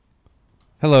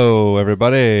Hello,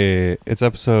 everybody. It's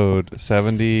episode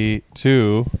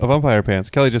 72 of Umpire Pants.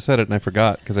 Kelly just said it, and I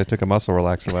forgot because I took a muscle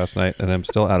relaxer last night, and I'm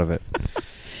still out of it.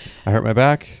 I hurt my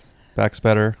back. Back's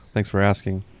better. Thanks for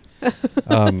asking.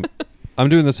 I'm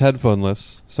doing this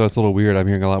headphoneless, so it's a little weird. I'm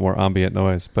hearing a lot more ambient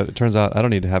noise, but it turns out I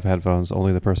don't need to have headphones.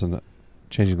 Only the person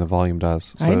changing the volume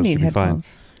does. So I it need should be headphones.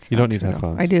 fine. You don't need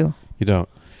headphones. I do. You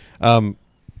don't.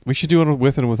 We should do it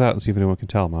with and without and see if anyone can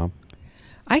tell, Mom.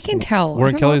 I can tell. We're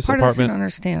in Kelly's apartment. I don't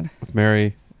understand. With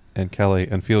Mary and Kelly,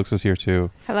 and Felix is here too.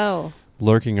 Hello.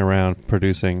 Lurking around,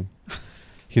 producing.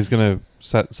 He's going to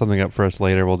set something up for us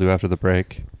later. We'll do after the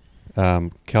break.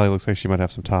 Kelly looks like she might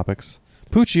have some topics.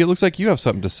 Poochie, it looks like you have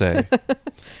something to say.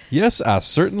 Yes, I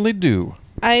certainly do.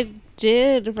 I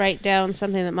did write down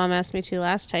something that Mom asked me to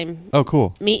last time. Oh,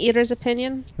 cool. Meat eater's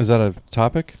opinion. Is that a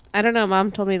topic? I don't know.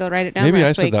 Mom told me to write it down Maybe last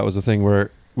I said week. that was the thing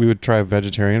where we would try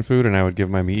vegetarian food and I would give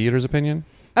my meat eater's opinion.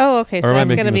 Oh, okay. So Or am I that's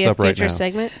going to making be this a up right future now?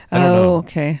 segment. I don't know. Oh,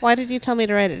 okay. Why did you tell me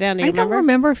to write it down? Do you I don't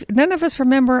remember. None of us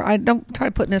remember. I don't try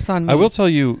putting this on me. I will tell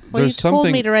you, Well, you there's told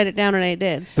something... me to write it down and I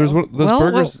did. So. There's those Well,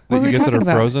 burgers what that were you we get that are talking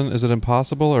about? frozen. Is it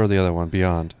Impossible or the other one,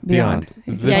 Beyond? Beyond.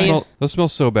 Those smell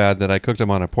so bad that I cooked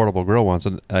them on a portable grill once,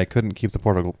 and I couldn't keep the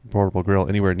portable grill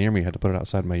anywhere near me. I had to put it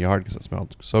outside my yard because it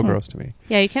smelled so gross to me.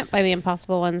 Yeah, you can't buy the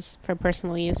Impossible ones for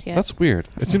personal use yet. That's weird.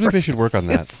 It seems like they should work on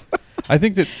that. Yes. I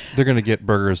think that they're going to get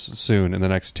burgers soon in the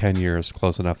next 10 years,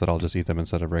 close enough that I'll just eat them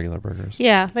instead of regular burgers.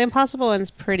 Yeah, the Impossible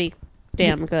one's pretty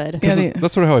damn good. Yeah, 'Cause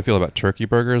that's sort of how I feel about turkey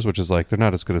burgers, which is like they're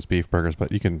not as good as beef burgers,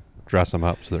 but you can dress them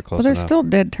up so they're close Well, they're enough. still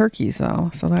dead turkeys,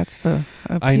 though. So that's the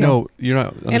appeal. I know you're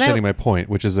not understanding my point,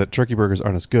 which is that turkey burgers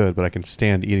aren't as good, but I can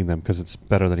stand eating them because it's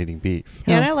better than eating beef.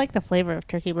 Yeah, and Yeah. I like the flavor of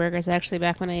turkey burgers actually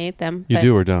back when I ate them. You but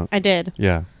do or don't? I did.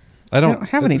 Yeah. I don't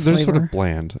have any They're sort flavor. of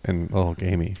bland and a little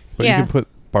gamey. But Yeah. you can put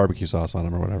barbecue sauce on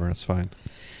them or whatever. It's fine.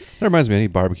 That reminds me, I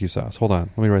need barbecue sauce. Hold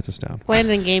on. Let me write this down. Bland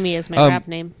and Gamey is my rap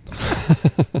name.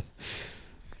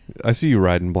 I see you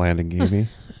riding bland and gamey.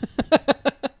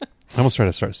 I almost tried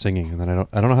to start singing, and then I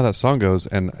don't know how that song goes,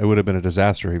 and it would have been a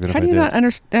disaster even How if do I you did. not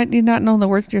understand? Do you not know the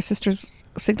words to your sister's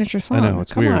signature song? I know,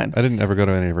 it's Come weird. on. I didn't ever go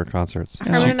to any of her concerts.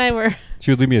 Herman and I were...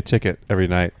 She would leave me a ticket every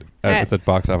night Right. at the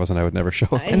box office, and I would never show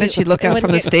up. And then she'd look It out wouldn't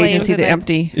from the get stage and claimed see the and I-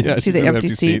 empty, Yeah, see she'd the see the empty empty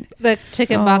seat. seat. The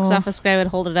ticket box Oh. office guy would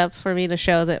hold it up for me to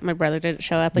show that my brother didn't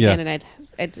show up again, and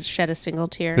I'd shed a single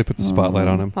tear They put the spotlight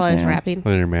on him. while I was Yeah. rapping.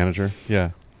 With your manager.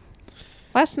 Yeah.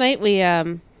 Last night we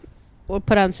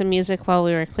put on some music while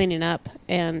we were cleaning up,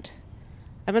 and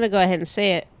I'm gonna go ahead and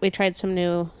say it. We tried some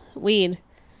new weed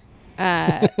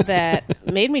that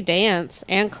made me dance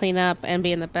and clean up and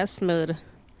be in the best mood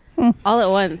all at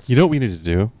once. You know what we need to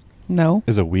do? No.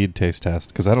 Is a weed taste test,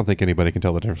 because I don't think anybody can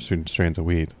tell the difference between strains of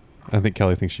weed. I think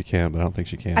Kelly thinks she can, but I don't think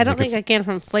she can. I don't think I can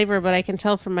from flavor, but I can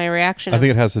tell from my reaction. I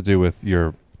think it has to do with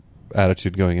your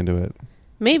attitude going into it.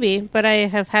 Maybe, but I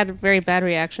have had very bad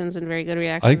reactions and very good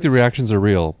reactions. I think the reactions are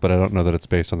real, but I don't know that it's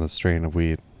based on the strain of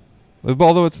weed.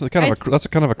 Although it's kind of that's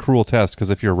kind of a cruel test, because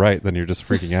if you're right, then you're just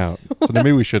freaking out. So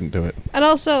maybe we shouldn't do it. And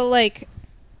also, like,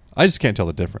 I just can't tell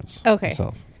the difference. Okay.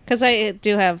 Myself. because I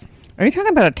do have... Are you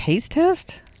talking about a taste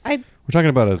test? We're talking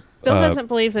about a. Bill doesn't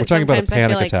believe that We're talking about a sometimes I feel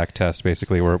panic like... attack test,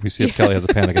 basically, where we see if Kelly has a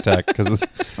panic attack. Because Well,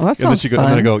 that and then sounds she goes, fun.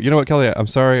 and then I go, you know what, Kelly, I'm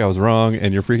sorry, I was wrong,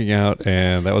 and you're freaking out,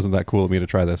 and that wasn't that cool of me to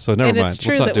try this. So never and mind. it's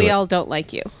true Let's not that do we it. all don't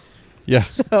like you. Yeah.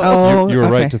 So Oh, you were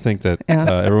okay. right to think that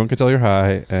Yeah. everyone can tell you're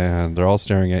high, and they're all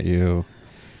staring at you.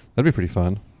 That'd be pretty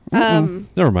fun.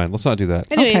 Never mind. Let's not do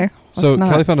that. anyway, Okay. So let's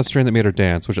not. Kelly found a strain that made her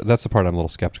dance, which that's the part I'm a little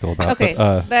skeptical about. okay,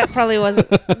 But, that probably wasn't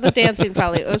the dancing.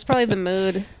 It was probably the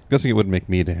mood, guessing it wouldn't make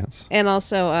me dance. and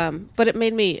also, but it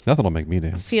made me Nothing will make me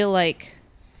dance. feel like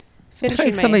finishing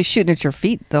If somebody's shooting at your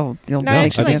feet, they'll No, make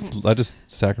actually, you I dance. just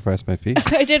sacrificed my feet.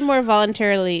 I did more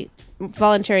voluntary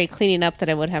cleaning up than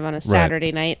I would have on a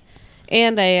Saturday night,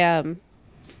 and at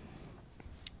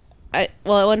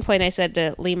one point I said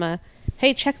to Lima,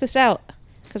 "Hey, check this out,"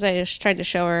 because I was trying to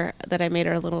show her that I made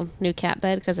her a little new cat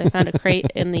bed because I found a crate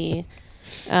in the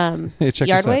Hey, check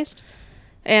yard this out. waste,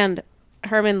 and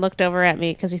Herman looked over at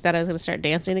me because he thought I was going to start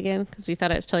dancing again because he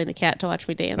thought I was telling the cat to watch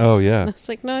me dance. Oh, yeah. And I was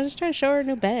like, no, I'm just trying to show her a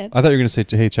new bed. I thought you were going to say,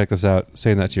 hey, check this out.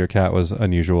 Saying that to your cat was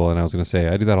unusual, and I was going to say,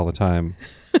 I do that all the time.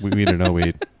 We weed or no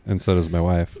weed, and so does my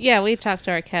wife. Yeah, we talked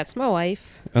to our cats. My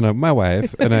wife. And my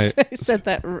wife, and I... I said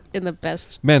that in the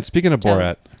best. Man, speaking of Tell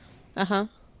Borat, Uh-huh.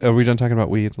 are we done talking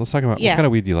about weed? Let's talk about Yeah. what kind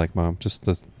of weed do you like, Mom? Just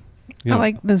the... You I know,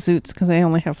 like the Zoots because they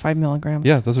only have 5 milligrams.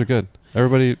 Yeah, those are good.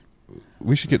 Everybody...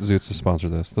 We should get Zoots to sponsor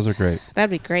this. Those are great. That'd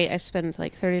be great. I spend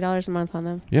like $30 a month on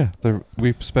them. Yeah,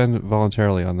 we spend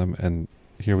voluntarily on them, and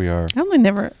here we are.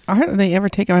 I hardly ever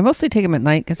take them. I mostly take them at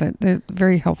night because they're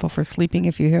very helpful for sleeping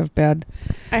if you have bad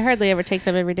I hardly ever take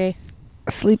them every day.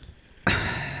 sleep.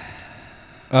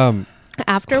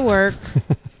 After work.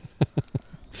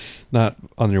 Not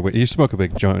on your way. You smoke a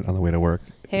big joint on the way to work.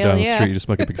 Hell Down the yeah. street, you just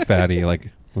smoke a big fatty, like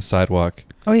on the sidewalk.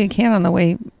 Oh, you can on the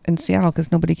way in Seattle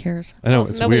because nobody cares. I know,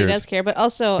 Well, it's nobody weird. does care, but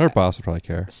also Our boss would probably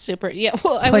care. super. Yeah,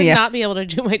 well, I Oh, would yeah. not be able to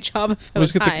do my job if I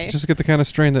was high. Just get the kind of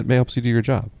strain that helps you do your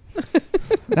job.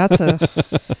 That's a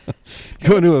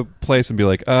Go into a place and be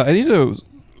like, I need a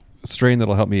strain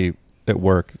that'll help me at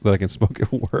work that I can smoke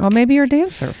at work. well. Maybe you're a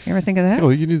dancer. You ever think of that? Oh,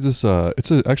 you need this.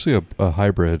 It's actually a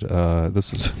hybrid.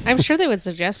 This is. I'm sure they would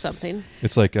suggest something.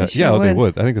 It's like They sure yeah, they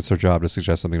would. would. I think it's their job to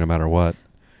suggest something no matter what.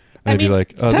 I And they'd be mean,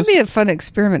 like, That'd this, be a fun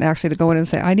experiment, actually, to go in and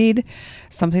say, I need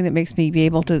something that makes me be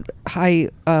able to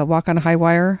walk on a high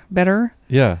wire better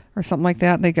yeah, or something like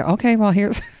that. And they go, okay, well,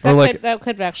 here's... or like That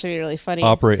could actually be really funny.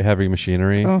 operate heavy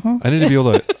machinery. Uh-huh. I need to be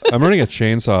able to. I'm running a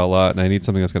chainsaw a lot, and I need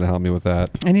something that's going to help me with that.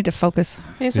 I need to focus.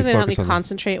 I need something to help me focus on-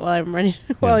 concentrate while I'm running,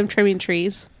 while I'm trimming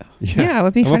trees. Yeah, it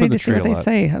would be I'm up funny in the to see tree what a they lot.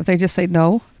 say. If they just say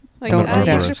no. Like, Don't I'm an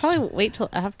do you that. should arborist. probably wait till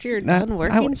after you're No, done I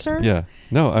working, would- sir. Yeah,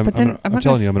 no, I'm. But then I'm, I'm I'm not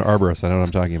telling you, gonna I'm an arborist. I know what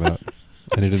I'm talking about.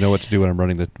 I need to know what to do when I'm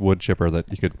running the wood chipper that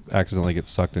you could accidentally get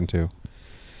sucked into.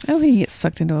 I don't think you get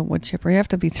sucked into a wood chipper. You have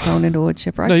to be thrown into a wood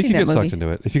chipper. I've No, you seen can that get movie. sucked into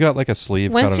it. If you got like a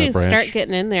sleeve Once caught on you a branch. start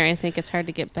getting in there, I think it's hard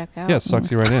to get back out. yeah, it sucks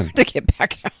you right in. to get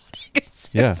back out. I guess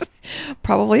Yeah. it's-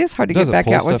 probably is hard to It does, get it back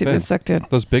pulls out once stuff you've been in. sucked in.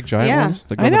 Those big giant Yeah. ones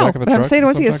that go I in the know, back of a but I'm truck, saying that's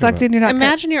once you what get I'm sucked talking in, you're not.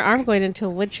 Imagine your arm going into a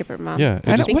wood chipper, Mom. Yeah,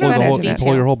 I it just don't- pulls what the about whole, that?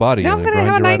 pull your whole body Now in I'm and going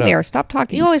to have a grinds you right nightmare. up. Stop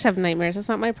talking. You always have nightmares. That's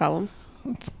not my problem.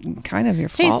 It's kind of your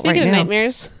Hey, fault speaking right of now.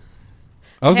 nightmares,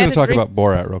 I was I going had to a talk dream- about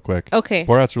Borat real quick. okay.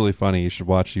 Borat's really funny. You should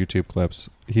watch YouTube clips.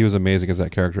 He was amazing as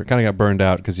that character. It kind of got burned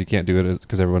out because you can't do it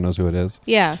because everyone knows who it is.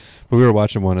 Yeah. But we were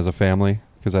watching one as a family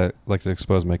because I like to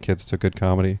expose my kids to good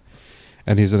comedy.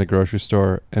 And he's in a grocery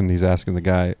store and he's asking the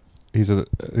guy, there's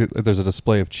a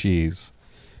display of cheese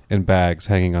in bags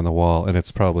hanging on the wall and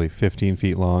it's probably 15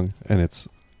 feet long and it's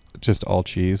just all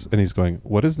cheese. And he's going,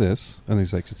 what is this? And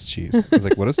he's like, it's cheese. He's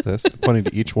like, what is this? Pointing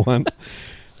to each one.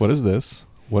 What is this?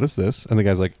 What is this? And the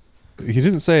guy's like, he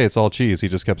didn't say it's all cheese. He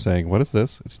just kept saying, what is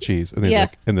this? It's cheese. And he's Yeah.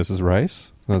 like, and this is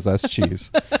rice? No, that's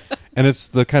cheese. And it's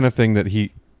the kind of thing that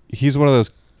he's one of those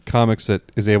comics that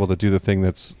is able to do the thing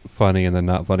that's funny and then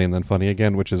not funny and then funny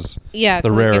again, which is Yeah. the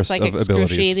 'cause rarest it gets, like, of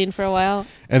abilities. excruciating for a while.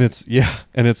 and it's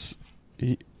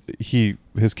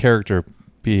his character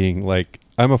being like,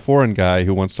 I'm a foreign guy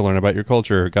who wants to learn about your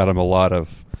culture, got him a lot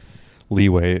of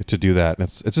leeway to do that. And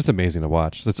it's just amazing to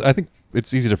watch. I think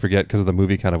it's easy to forget because the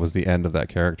movie kind of was the end of that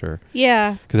character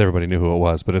Yeah. because everybody knew who it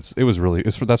was. But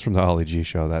that's from the Ollie G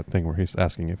show, that thing where he's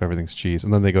asking if everything's cheese,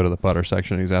 and then they go to the butter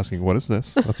section and he's asking, what is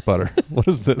this? That's butter. What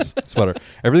is this? It's butter.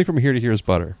 Everything from here to here is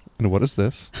butter. And what is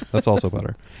this? That's also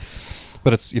butter.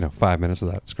 But it's 5 minutes of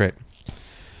that. It's great.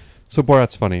 So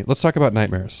Borat's funny. Let's talk about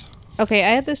nightmares. Okay, I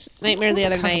had this nightmare the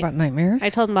other Talk night. about nightmares. I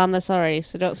told Mom this already,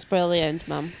 so don't spoil the end,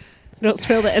 Mom. Don't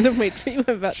spoil the end of my dream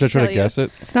I'm about Should I to try tell to you. guess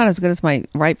it? It's not as good as my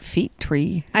ripe feet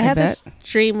tree. I had bet. this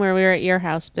dream where we were at your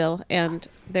house, Bill, and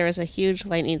there was a huge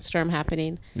lightning storm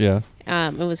happening. Yeah.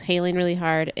 It was hailing really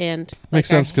hard, and Makes like,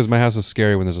 sense because my house is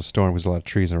scary when there's a storm. There's a lot of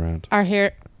trees around. our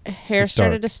hair It's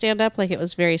started dark. to stand up, like it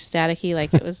was very staticky,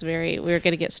 like it was we were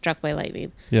going to get struck by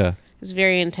lightning. Yeah. It was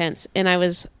very intense, and I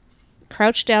was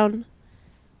crouched down,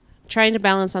 trying to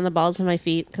balance on the balls of my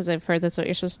feet because I've heard that's what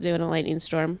you're supposed to do in a lightning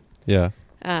storm. Yeah.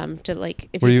 To like,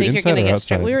 if Were you you think you're going to inside or get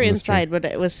struck, outside we were in this dream? inside, but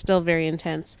it was still very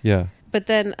intense. Yeah. But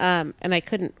then, and I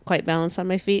couldn't quite balance on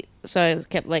my feet, so I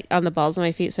kept like on the balls of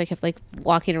my feet. So I kept like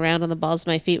walking around on the balls of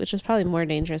my feet, which was probably more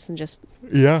dangerous than just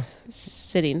Yeah.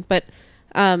 sitting. But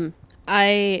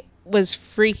I was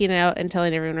freaking out and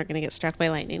telling everyone we're going to get struck by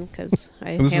lightning because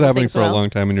I And this is handle happening things for well. a long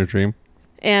time in your dream.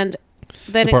 And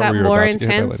then The it part got where you're more about to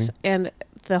get hit by intense, and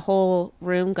the whole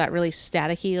room got really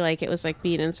staticky. Like it was like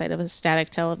being inside of a static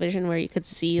television where you could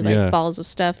see like Yeah. balls of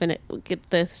stuff, and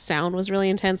the sound was really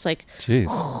intense. Like,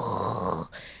 Jeez.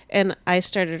 and I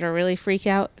started to really freak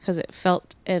out because it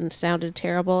felt and sounded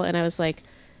terrible. And I was like,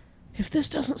 if this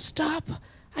doesn't stop,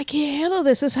 I can't handle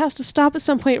this. This has to stop at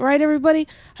some point, right, everybody?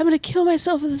 I'm going to kill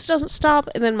myself if this doesn't stop.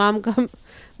 And then mom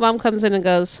comes in and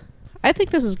goes, I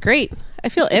think this is great. I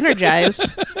feel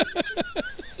energized.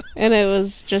 And it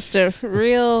was just a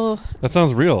real That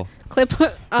sounds real. clip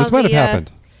on This might have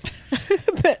happened.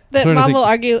 that trying to mom think- will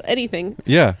argue anything.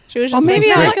 Yeah. She was Well, just maybe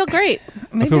like, I yeah, I like- feel great.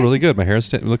 I feel really good. My hair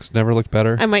never looked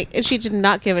better. I might. And she did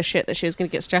not give a shit that she was going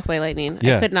to get struck by lightning.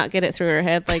 Yeah. I could not get it through her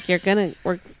head. Like, we're That's all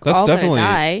going to definitely.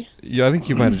 die. Yeah, I think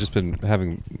you might have just been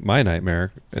having my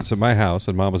nightmare. It's at my house,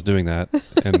 and Mom was doing that,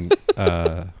 and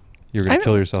you're going to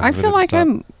kill yourself. I if it feel doesn't like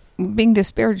stop. I'm being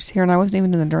disparaged here, and I wasn't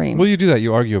even in the dream. Well, you do that.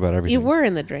 You argue about everything. You were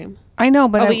in the dream. I know,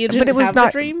 but Oh, but you didn't it was have the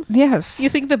not dream? Yes, You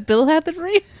think that Bill had the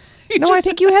dream? No, I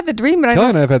think you had the dream, but I Kelly don't.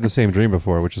 and I have had the same dream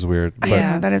before, which is weird. But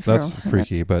Yeah, that is that's real.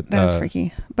 freaky. But That is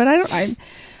freaky. But I don't. I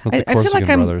feel like Corsican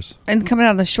I'm brothers. and coming out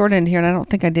on the short end here, and I don't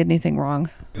think I did anything wrong.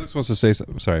 Felix wants to say.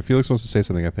 Sorry, Felix wants to say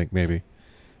something. I think maybe.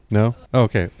 No. Oh,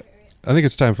 okay. I think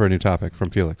it's time for a new topic from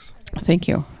Felix. Thank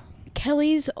you.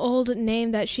 Kelly's old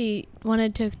name that she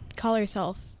wanted to call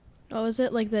herself. What was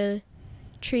it? Like the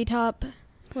treetop,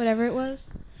 whatever it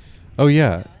was? Oh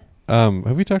yeah.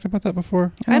 Have we talked about that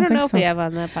before? I don't think know if so. we have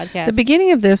on the podcast. The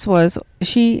beginning of this was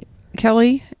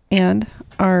Kelly, and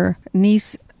our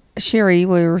niece Sherry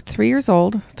were 3 years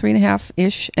old,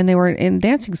 3.5-ish, and they were in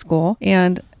dancing school.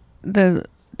 And the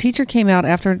teacher came out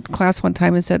after class one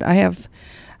time and said, "I have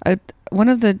one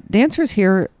of the dancers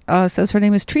here says her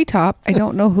name is Treetop. I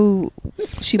don't know who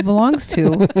she belongs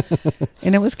to."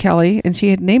 And it was Kelly, and she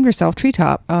had named herself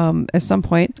Treetop at some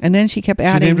point. And then she kept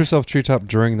adding. She named herself Treetop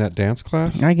during that dance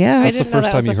class. I guess. I That's the didn't know first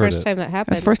that time was you the heard first it. time that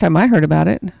happened. That's the first time I heard about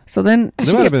it. So then That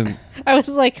might have been. I was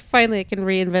like, finally, I can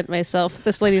reinvent myself.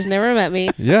 This lady's never met me.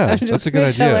 Yeah, I'm just that's a good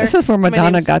gonna tell idea. her. This is where My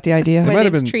Madonna name's- got the idea. My might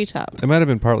have name's been- Treetop. It might have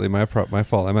been partly my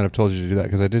fault. I might have told you to do that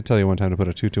because I did tell you one time to put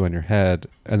a tutu on your head,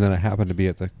 and then I happened to be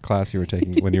at the class you were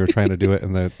taking when you were trying to do it,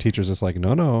 and the teacher's just like,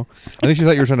 no. I think she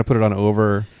thought you were trying to put it on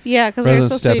over, Yeah, because we rather were than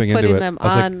supposed to stepping be into putting it, them I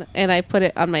was like- on, and I put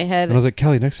it on my head. and I was like,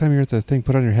 Kelly, next time you're at the thing,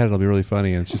 put it on your head. It'll be really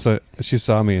funny. And she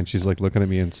saw me, and she's like looking at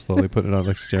me and slowly putting it on,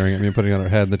 like staring at me and putting it on her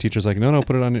head. And the teacher's like, no,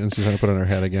 put it on, and she's trying to put it on her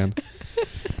head again.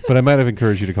 But I might have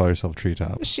encouraged you to call yourself Treetop.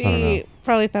 I don't know. She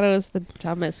probably thought I was the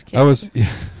dumbest kid.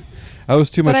 I was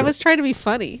too much. but I was trying to be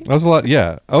funny. I was a lot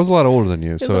older than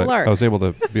you, was so a lark. I was able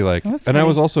to be like, That's and I funny.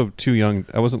 was also too young.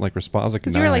 I wasn't like responsible. I was like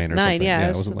Because 9 you were like or 9, something. yeah. I I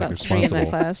was wasn't like about 3 in that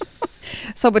responsible.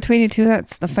 class. So between you two,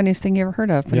 that's the funniest thing you ever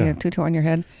heard of, putting Yeah. a tutu on your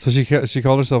head. So she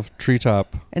called herself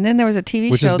Treetop, And then there was a TV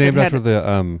which show is named that after had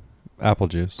the apple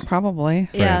juice probably.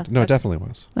 Yeah. brand. No, it that's- definitely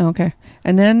was. Oh, okay.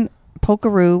 And then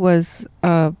Pokeroo was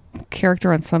a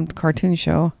character on some cartoon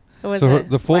show. It was So a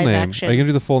the full live name. action. Are you gonna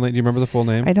do the full name? Do you remember the full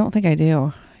name? I don't think I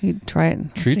do. You try it.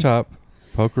 Let's see. Treetop,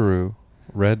 Pokeroo,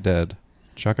 Red Dead,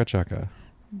 Chukka Chukka,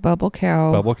 Bubble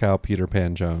Cow. Bubble Cow, Peter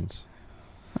Pan Jones.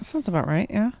 That sounds about right.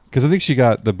 Yeah. Because I think she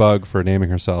got the bug for naming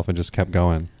herself and just kept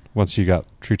going once she got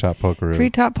Treetop, Pokeroo.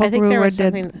 Treetop I think Pokeroo there Red was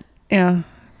Dead. something. Yeah.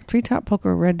 Treetop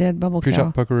Pokeroo Red Dead Bubble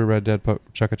Treetop, Cow. Pokeroo, Red Dead, Chukka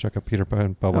Chukka, Peter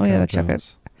Pan, Bubble Oh, Cow yeah, the Chukka.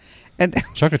 Jones. And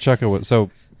Chukka Chukka was so,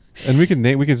 and we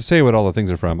can say what all the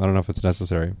things are from. I don't know if it's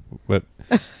necessary, but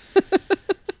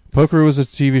Pokeroo was a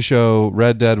TV show.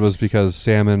 Red Dead was because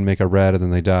salmon make a red and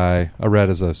then they die. A red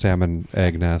is a salmon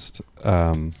egg nest.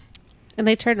 And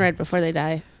they turn red before they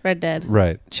die. Red Dead.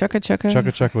 Right. Chukka Chukka.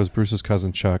 Chukka Chukka was Bruce's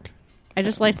cousin Chuck. I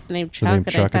just liked the name Chuck. name and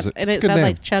Chuck I is thought, a- and it's it a good sounded name.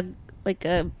 like chug, like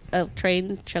a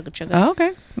train. Chugga chugga. Oh,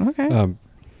 okay. Okay.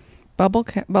 Bubble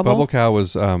Bubble Cow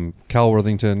was Cal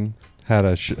Worthington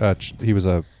had he was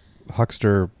a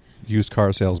huckster used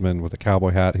car salesman with a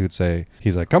cowboy hat who'd say,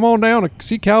 he's like, come on down to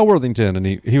see Cal Worthington. And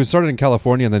he was started in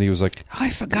California, and then he was like, Oh, I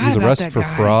forgot he was about arrested that for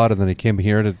guy. fraud, and then he came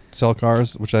here to sell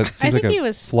cars, which seems I like think he a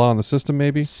was flaw in the system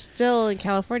maybe. Still in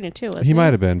California too, wasn't He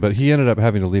might have been, but he ended up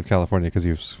having to leave California because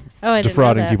he was Oh, I didn't know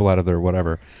defrauding that. people out of their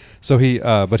whatever. So he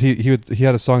had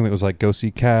a song that was like, go see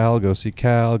Cal, go see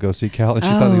Cal, go see Cal, and she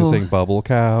thought he was Oh. saying Bubble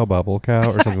Cow,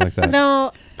 or something like that.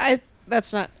 No,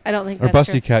 that's not. I don't think Or that's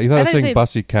Bussy true. Cow. You thought I I was thought you saying said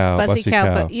Bussy Cow. Bussy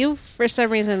Cow, but you, for some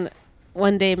reason,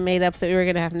 one day made up that we were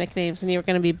going to have nicknames, and you were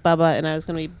going to be Bubba, and I was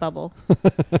going to be Bubble.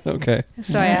 Okay.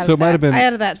 So I added So it might that. have been- I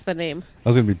added that to the name. I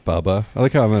was going to be Bubba. I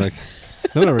like how I'm like,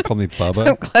 no one ever called me I'm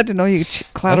Bubba. glad to know you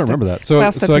I don't remember that. So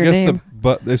classed up I your guess name.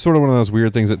 but it's sort of one of those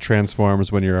weird things that transforms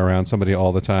when you're around somebody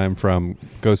all the time, from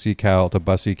go see Cal to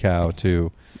Bussy Cow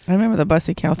to I remember the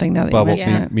Bussy Cow thing now that Bubble. you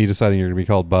mention Yeah. it. Me deciding you're going to be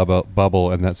called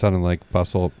Bubble, and that sounded like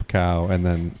Bustle Cow, and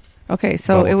then Okay,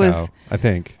 so Bubble it was Cow, I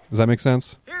think. Does that make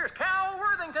sense? Here's Cal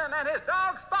Worthington and his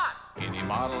dog Spot. Any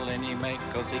model, any make,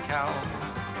 go see Cal.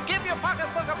 Give your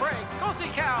pocketbook a break. Go see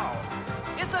Cal.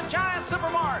 It's a giant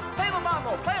supermart. Save a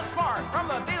bundle. Play it smart. From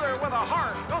the dealer with a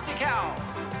heart. Go see Cal.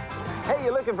 Hey,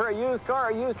 you looking for a used car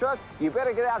or used truck? You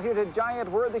better get out here to Giant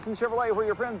Worthington Chevrolet, where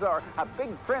your friends are. A big,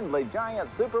 friendly,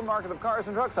 giant supermarket of cars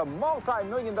and trucks, a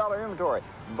multi-million-dollar inventory.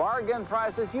 Bargain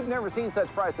prices. You've never seen such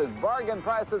prices. Bargain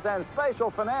prices and special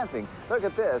financing. Look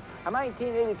at this. A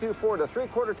 1982 Ford, a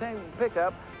 3/4 tank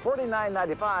pickup,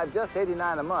 $49.95, just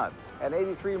 $89 a month. An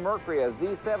 83 Mercury, a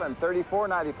Z7,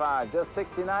 $34.95, just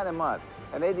 $69 a month.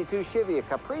 An 82 Chevy, a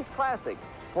Caprice Classic,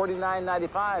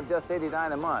 $49.95, just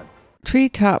 $89 a month.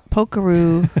 Treetop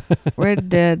Pokeroo, Red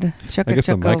Dead, Chukka I guess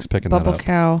the mic's Chukka, picking that Bubble up.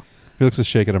 Cow. Felix is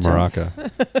shaking a Jones.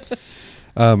 maraca.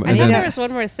 I And think then there was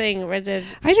one more thing. Red Dead.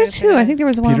 I do too. I think there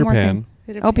was one Peter more Pan,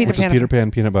 thing. Oh, Peter which is Pan. Peter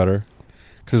Pan peanut butter.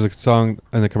 Because there's a song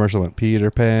in the commercial went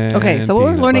Peter Pan. Okay, so what we're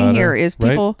peanut learning butter," here is right?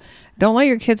 people don't let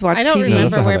your kids watch I don't TV. that's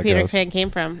remember not how where that Peter goes. Pan came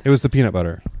from. It was the peanut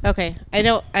butter. Okay,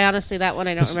 I honestly that one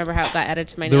I don't remember how it got added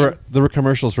to my There name. were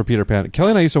commercials for Peter Pan. Kelly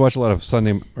and I used to watch a lot of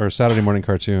Sunday or Saturday morning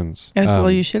cartoons. As well,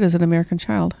 you should as an American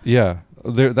child. Yeah,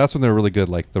 that's when they were really good,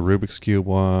 like the Rubik's Cube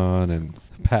one and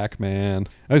Pac-Man.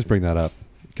 I always bring that up.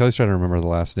 Kelly's trying to remember the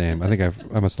last name. I think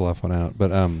I must have left one out.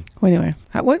 But Well, anyway,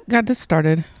 what got this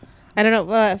started? I don't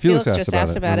know. Felix just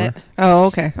asked about it. remember? Oh,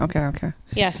 okay.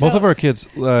 Yes. Both of our kids.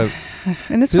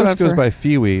 And this Felix one goes by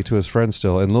Pee-wee to his friend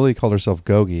still, and Lily called herself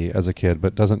Gogi as a kid,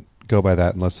 but doesn't go by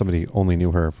that unless somebody only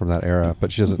knew her from that era.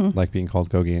 But she doesn't like being called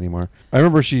Gogi anymore. I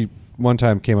remember she one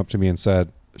time came up to me and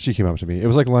said, it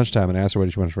was like lunchtime, and I asked her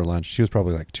what she wanted for lunch. She was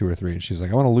probably like 2 or 3, and she's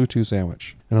like, I want a Lutu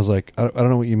sandwich. And I was like, I don't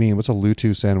know what you mean. What's a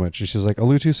Lutu sandwich? And she's like, a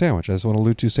Lutu sandwich. I just want a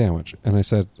Lutu sandwich. And I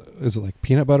said, is it like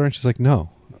peanut butter? And she's like, no.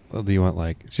 Do you want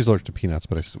like, she's allergic to peanuts,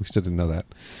 but we still didn't know that.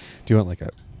 Do you want like a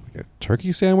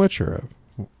turkey sandwich or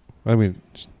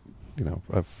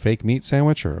a fake meat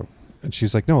sandwich and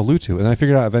she's like, no, a Lutu. And I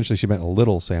figured out eventually she meant a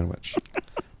little sandwich,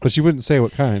 but she wouldn't say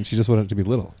what kind. She just wanted it to be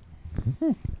little.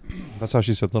 That's how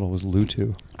she said little, was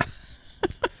Lutu.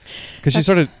 Because she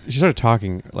started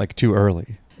talking like too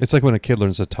early. It's like when a kid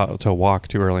learns to walk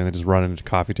too early and they just run into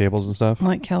coffee tables and stuff.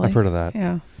 like Kelly. I've heard of that.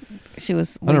 Yeah, she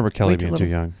was. I remember Kelly way being too little.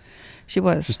 young. She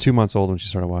was. She was 2 months old when she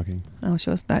started walking. Oh, she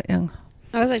was that young.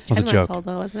 I was like That was 10 a months joke. old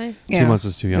though, wasn't I? Yeah. 2 months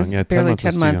is too young. Just Yeah, 10 barely months is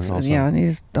 10 too months. young also. Yeah, and you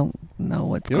just don't know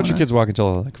what's You don't going let your on. kids walk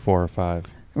until like 4 or 5.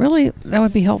 Really, that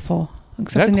would be helpful.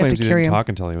 Except Dad then you have claims to he carry didn't him. talk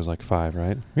until he was like 5,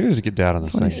 right? We need to get Dad on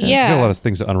this That's what thing. he said. Yeah. He's got a lot of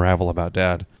things to unravel about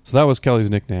Dad. So that was Kelly's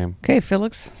nickname. Okay,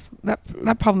 Felix, that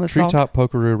problem is solved. Treetop,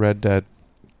 Pokeroo, Red Dead,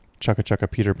 Chukka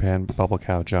Chukka, Peter Pan, Bubble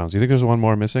Cow, Jones. You think there's one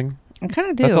more missing? I kind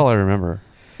of do. That's all I remember.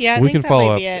 Yeah, I We think can that follow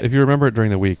might up. be it. If you remember it during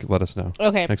the week, let us know.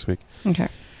 Okay. Next week. Okay.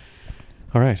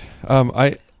 All right.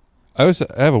 I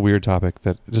have a weird topic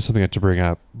that just something to bring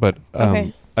up, but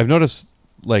Okay. I've noticed,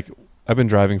 like, I've been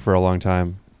driving for a long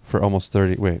time, for almost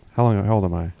 30. Wait, how old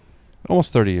am I?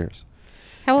 Almost 30 years.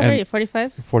 How old And- are you?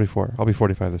 45? 44. I'll be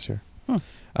 45 this year.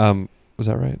 Hmm. Was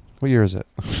that right? What year is it?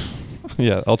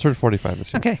 Yeah, I'll turn 45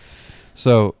 this year. Okay.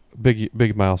 So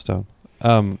big milestone.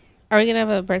 Are we gonna have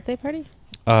a birthday party?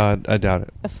 I doubt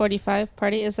it. A 45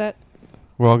 party? Is that?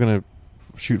 We're all gonna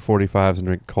shoot 45s and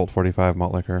drink Colt 45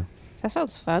 malt liquor. That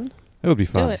sounds fun. It would be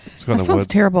Let's do fun. it. Let's go in That the sounds woods.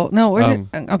 terrible. No,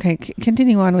 okay,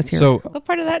 continue on with your... So What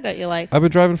part of that don't you like? I've been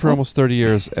driving for almost 30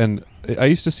 years, and I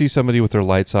used to see somebody with their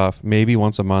lights off maybe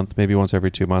once a month, maybe once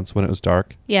every 2 months when it was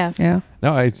dark. Yeah. yeah.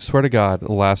 Now, I swear to God,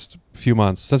 the last few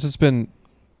months, since it's been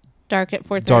Dark at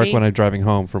 4:30. dark when I'm driving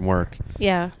home from work,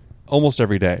 Yeah. almost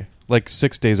every day, like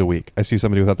 6 days a week, I see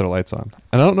somebody without their lights on.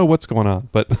 And I don't know what's going on,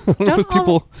 but I don't know if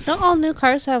people... Don't all new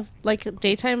cars have like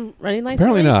daytime running lights?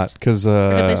 Apparently at not, least? because...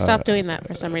 Or did they stop doing that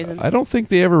for some reason? I don't think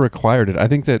they ever required it. I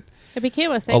think that It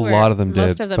became a thing. a where lot of them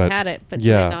most did, of them but had it, but do they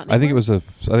yeah, not I think it anymore? was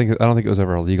I don't think it was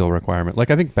ever a legal requirement. Like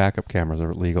I think backup cameras are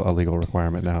a legal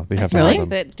requirement now. They I have to feel have like them.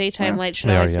 that daytime light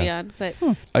should They are, always yeah. be on,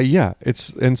 but Yeah,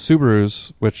 it's in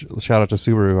Subarus, which shout out to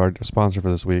Subaru, our sponsor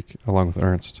for this week, along with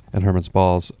Ernst and Herman's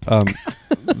Balls.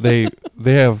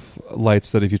 They have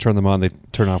lights that if you turn them on, they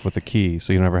turn off with the key,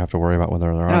 so you never have to worry about whether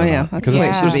they're on. Oh, or yeah, not. that's Because the way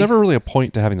it there's should be. never really a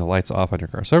point to having the lights off on your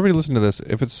car. So everybody listen to this.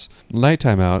 If it's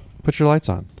nighttime out, put your lights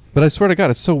on. But I swear to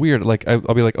God, it's so weird. Like I'll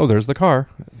be like, oh, there's the car.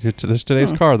 There's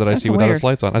today's car that I that's see without weird. its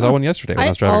lights on. I saw one yesterday when I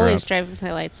was driving always around. drive with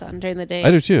my lights on during the day.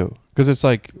 I do too, because it's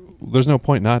like there's no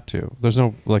point not to. There's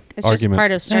no like It's argument. just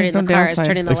part of starting There's the no car is downside.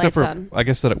 turning the Except lights for, on. I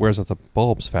guess that it wears out the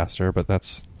bulbs faster, but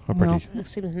that's a pretty It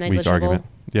seems weak negligible. argument.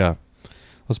 Yeah,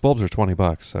 those bulbs are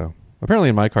 $20. So apparently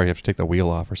in my car you have to take the wheel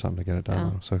off or something to get it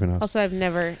done. Oh. So who knows? Also, I've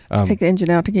never Just take the engine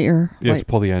out to get your you have to light.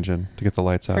 pull the engine to get the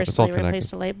lights out. It's all personally connected.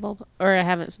 replaced a light bulb, or I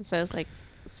haven't since I was like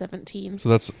 17. So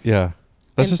that's that's And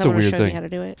just a someone was weird showing me thing. how to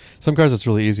do it. Some cars it's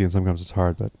really easy and sometimes it's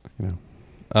hard, but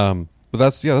but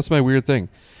that's my weird thing.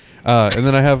 And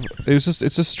then I have it's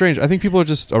just strange. I think people are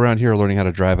just around here learning how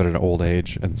to drive at an old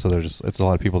age, and so it's a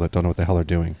lot of people that don't know what the hell they're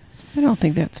doing. I don't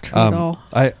think that's true at all.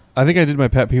 I think I did my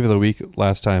pet peeve of the week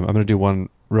last time. I'm going to do one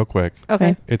real quick.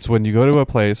 Okay. It's when you go to a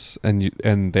place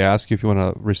and they ask you if you want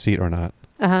a receipt or not.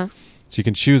 Uh-huh. So you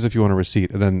can choose if you want a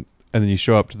receipt, and then you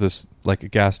show up to this like a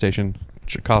gas station.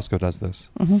 Costco does this,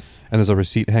 Mm-hmm. and there's a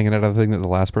receipt hanging out of the thing that the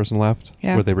last person left,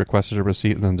 Yeah. where they requested a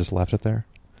receipt and then just left it there.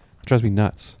 It drives me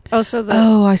nuts. Oh, so the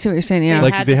Oh, I see what you're saying. Yeah. They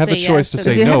Like had they to have the say choice yes to and-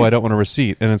 say Does it no, have- I don't want a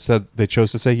receipt, and instead they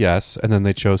chose to say yes, and then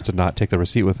they chose to not take the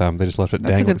receipt with them. They just left it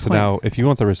That's a dangling. good So point. now, if you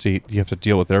want the receipt, you have to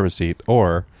deal with their receipt,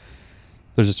 or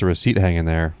there's just a receipt hanging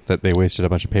there that they wasted a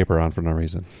bunch of paper on for no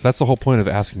reason. That's the whole point of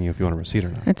asking you if you want a receipt or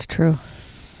not. It's true.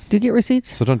 Do you get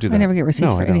receipts? So don't do that. I never get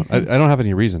receipts no, for I don't. anything. I don't have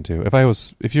any reason to.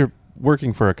 If you're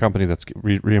working for a company that's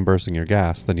reimbursing your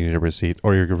gas, then you need a receipt,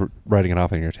 or you're writing it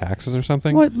off in your taxes or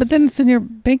something. What? But then it's in your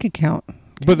bank account.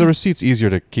 But the receipt's easier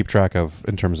to keep track of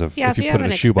in terms of Yeah, if you have put it in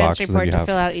an a shoebox expense and then report you to have.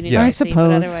 fill out, you need Yeah. a I receipt, but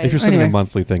suppose. otherwise- If you're sending Anyway. a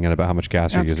monthly thing in about how much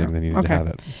gas you're That's using, true. then you need Okay. to have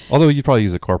it. Although you'd probably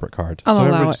use a corporate card. I'll so allow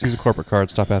everybody it. just use a corporate card.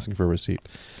 Stop asking for a receipt.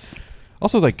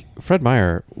 Also, like Fred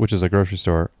Meyer, which is a grocery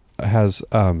store, has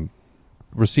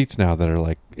receipts now that are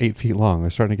like 8 feet long. They're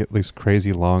starting to get these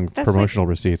crazy long That's promotional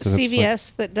receipts. And it's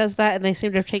CVS that does that, and they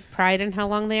seem to take pride in how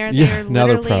long they are. like, yeah, They're now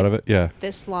they're literally proud of it. Yeah,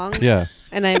 this long. yeah.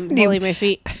 And I'm You- holding my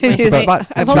feet. You just My- bought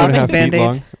I'm the Two and a holding half my feet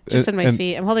Band-Aids. long. just in my And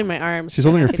feet. I'm holding my arms. She's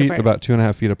holding her feet apart, about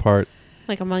 2.5 feet apart.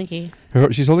 like a monkey.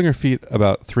 She's holding her feet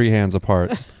about 3 hands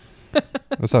apart.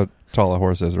 That's how tall a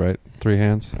horse is, right? 3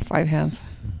 hands. 5 hands.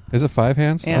 Is it 5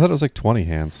 hands? Yeah. I thought it was like 20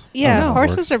 hands. Yeah, know.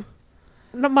 horses are.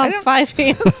 No, Mom, don't- 5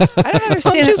 hands. I don't Mom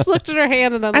understand. just looked at her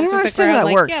hand and then I don't looked at the understand how ground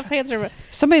that like, works. yeah, hands are.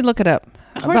 Somebody look it up.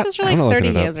 Horses are I'm like not looking 30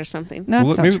 it up. hands or something. No, that's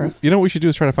Well, not maybe, true. you know what we should do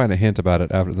is try to find a hint about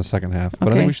it after the second half. But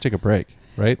I Okay. think we should take a break,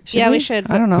 right? Yeah, we should.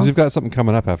 I don't know. Because we've got something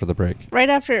coming up after the break. Right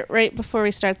before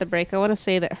we start the break, I want to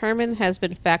say that Herman has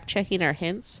been fact checking our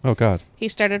hints. Oh, God. He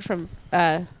started from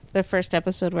the first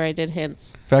episode where I did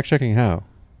hints. Fact checking how?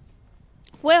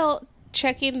 Well,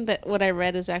 checking that what I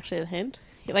read is actually the hint.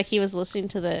 Like he was listening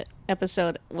to the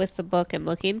episode with the book and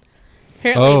looking.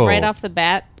 Apparently, Oh. right off the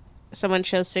bat, someone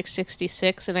chose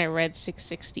 666 and I read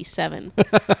 667.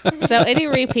 So any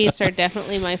repeats are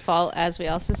definitely my fault, as we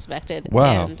all suspected.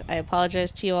 Wow. And I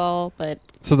apologize to you all, but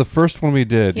So the first one we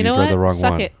did, you you know read what? the wrong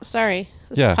Suck one. it. Sorry.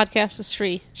 This Yeah. podcast is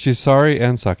free. She's sorry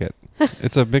and suck it.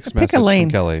 It's a mixed Pick message a lane.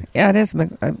 from Kelly. Yeah, it is.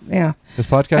 Yeah. This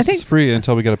podcast I think- is free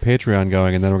until we get a Patreon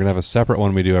going, and then we're going to have a separate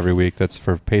one we do every week that's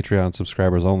for Patreon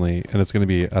subscribers only, and it's going to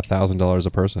be $1,000 a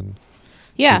person.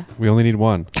 Yeah. We only need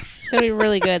one. It's going to be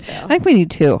really good, though. I think we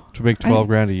need 2. To make 12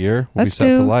 grand a year, we'll be Let's set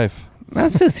for do- life.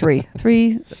 Let's do 3.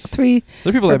 3. There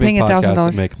are people We're that make paying podcasts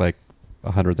 $1,000. that make like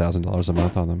 $100,000 a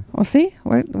month on them. Well, see,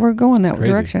 we're going that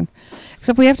crazy. direction.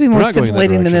 Except we have to be We're more not going that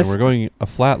scintillating than direction. this. We're going a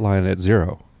flat line at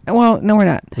 0. Well, no, we're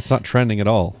not. It's not trending at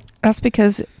all. That's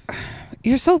because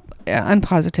you're so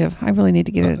unpositive. I really need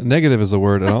to get it. Negative is the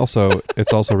word, and also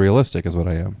it's also realistic, is what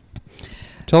I am.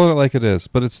 Telling it like it is,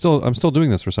 but I'm still doing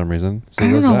this for some reason. So I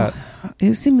don't there's know. that.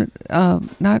 You seem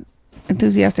not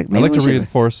enthusiastic. I'd Maybe like we to should.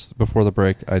 reinforce before the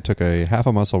break. I took a half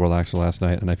a muscle relaxer last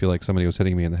night, and I feel like somebody was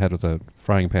hitting me in the head with a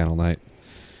frying pan all night.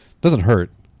 Doesn't hurt,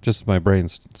 just my brain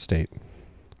state.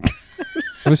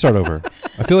 Let me start over.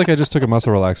 I feel like I just took a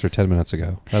muscle relaxer 10 minutes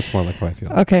ago. That's more like how I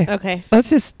feel. Okay. Okay. Let's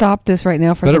just stop this right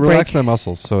now for But the it relaxed break. my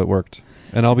muscles, so it worked.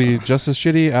 And I'll be just as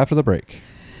shitty after the break.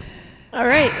 All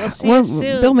right. We'll see Well, you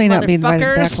soon, Bill may not be invited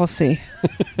back. motherfuckers. We'll see.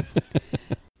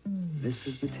 This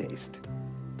is the taste.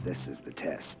 This is the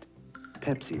test.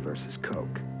 Pepsi versus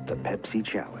Coke. The Pepsi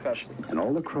Challenge. And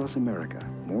all across America,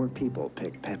 more people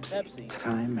pick Pepsi.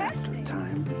 Time after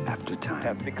time after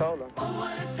time. Pepsi Cola.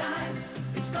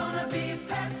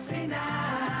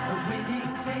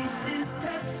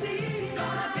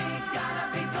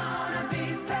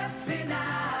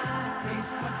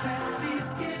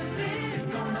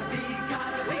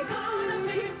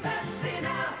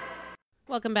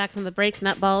 Welcome back from the break,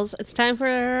 Nutballs. It's time for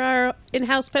our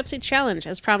in-house Pepsi challenge,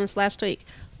 as promised last week.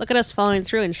 Look at us following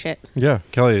through and shit. Yeah,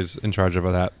 Kelly is in charge of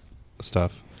that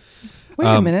stuff. Wait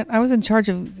a minute. I was in charge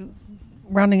of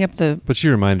rounding up the. But she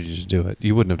reminded you to do it.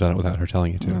 You wouldn't have done it without her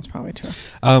telling you to. That's probably true.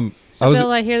 So,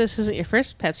 Bill, I hear this isn't your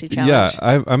first Pepsi challenge.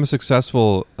 Yeah, I'm a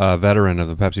successful veteran of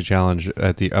the Pepsi Challenge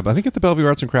at the. I think at the Bellevue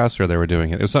Arts and Crafts Fair they were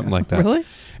doing it. It was something like that. Really?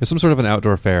 It's some sort of an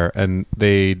outdoor fair, and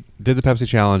they did the Pepsi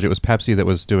Challenge. It was Pepsi that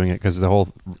was doing it because the whole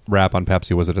rap on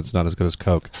Pepsi was that it's not as good as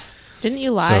Coke. Didn't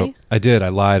you lie? So I did. I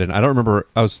lied, and I don't remember.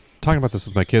 I was talking about this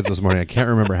with my kids this morning. I can't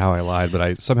remember how I lied, but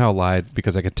I somehow lied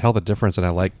because I could tell the difference, and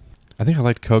I think I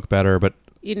liked Coke better, but.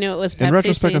 You knew it was In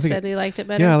Pepsi, so retrospect, you I think said you liked it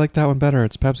better? Yeah, I like that one better.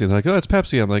 It's Pepsi. They're like, oh, it's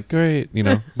Pepsi. I'm like, great,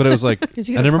 But it was like, Did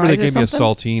you and get I a remember they prize or gave me a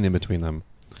something? saltine in between them.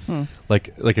 Hmm.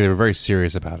 Like they were very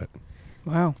serious about it.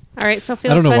 Wow. All right, so I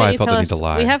Felix, don't know why why don't I you felt tell the need us? to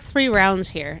lie. We have 3 rounds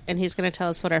here, and he's going to tell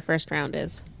us what our first round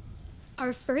is.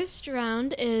 Our first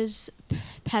round is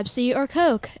Pepsi or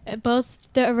Coke,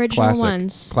 both the original Classic.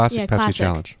 ones. Classic Yeah, Pepsi classic.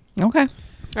 challenge. Okay.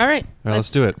 All right, All right, let's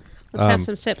do it. Let's have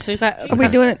some sips. We've got. Are we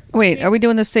doing it? Wait, are we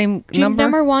doing the same Do number?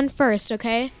 number 1 first,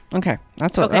 okay? Okay.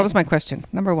 That's what. Okay. That was my question.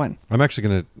 Number 1. I'm actually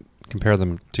going to compare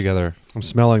them together. I'm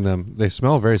smelling them. They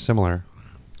smell very similar.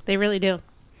 They really do.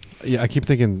 Yeah, I keep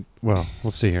thinking, well,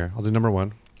 let's see here. I'll do number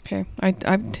 1. Okay.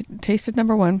 I've tasted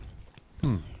number 1.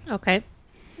 Okay,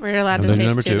 we're allowed And to then taste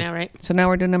number 2 2. now, right? So now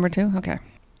we're doing number 2? Okay.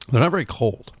 They're not very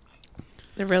cold.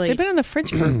 They're really. They've been in the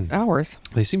fridge for hours.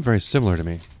 They seem very similar to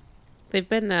me. They've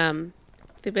been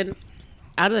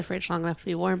out of the fridge long enough to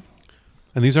be warm.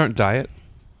 And these aren't diet?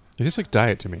 They taste like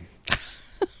diet to me.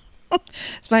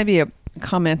 This might be a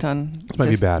comment on. This might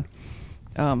be bad.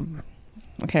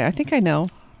 Okay, I think I know.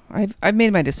 I've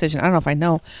made my decision. I don't know if I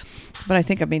know, but I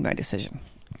think I've made my decision.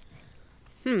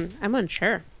 I'm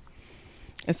unsure.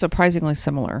 It's surprisingly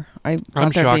similar.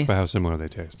 I'm shocked by how similar they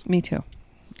taste. Me too.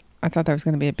 I thought there was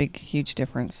going to be a big, huge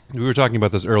difference. We were talking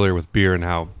about this earlier with beer and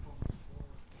how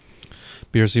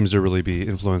beer seems to really be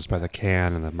influenced by the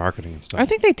can and the marketing and stuff. I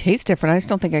think they taste different. I just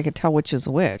don't think I could tell which is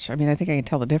which. I mean, I think I can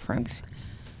tell the difference,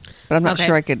 but I'm not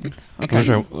sure I could. Okay.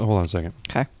 Hold on a second.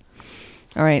 Okay.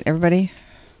 All right, everybody.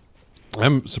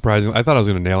 I'm surprising. I thought I was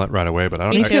going to nail it right away, but I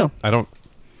don't. Me too. I don't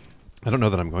know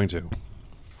that I'm going to.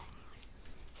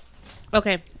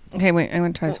 Okay. Okay, wait. I'm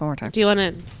going to try this one more time. Do you want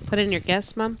to put in your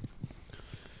guess, Mom?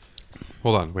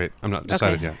 Hold on. Wait. I'm not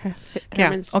decided yet. Yeah,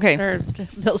 Herman's- okay. Or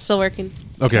Bill's still working.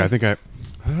 Okay. I think I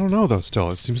don't know though. Still,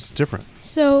 it seems different.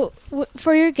 So,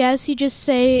 for your guess, you just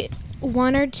say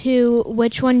 1 or 2.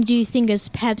 Which one do you think is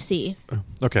Pepsi?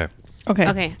 Okay. Okay.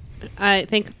 Okay. I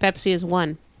think Pepsi is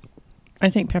 1. I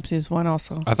think Pepsi is 1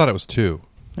 also. I thought it was 2.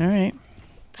 All right.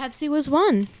 Pepsi was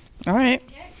 1. All right.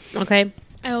 Okay.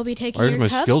 I will be taking Where's your my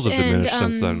cups skills have and diminished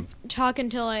since then? talk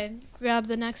until I grab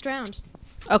the next round.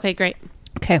 Okay, great.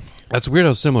 Okay. That's weird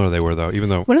how similar they were, though. Even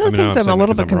though One of the I mean, things I'm a saying that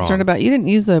little 'cause bit I'm concerned wrong. about, you didn't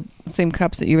use the same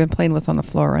cups that you've been playing with on the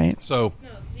floor, right? So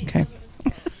Okay.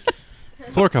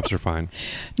 floor cups are fine.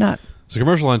 Not. There's a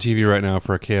commercial on TV right now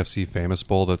for a KFC Famous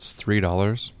Bowl that's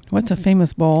 $3. What's a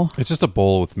famous bowl? It's just a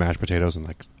bowl with mashed potatoes and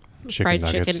like chicken Fried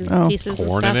nuggets chicken and pieces and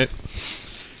corn stuff. in it.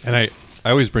 And I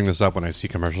always bring this up when I see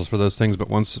commercials for those things, but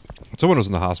once someone was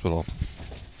in the hospital,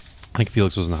 I think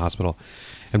Felix was in the hospital,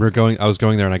 and I was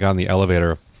going there and I got in the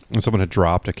elevator and someone had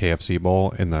dropped a KFC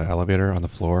bowl in the elevator on the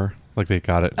floor. Like they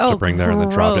got it to bring there and then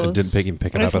dropped it and didn't even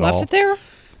pick it I up just at left all. it there?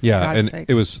 Yeah, God's and sakes.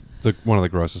 it was one of the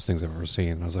grossest things I've ever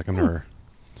seen. I was like, I'm never...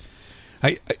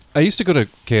 I used to go to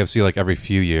KFC like every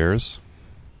few years.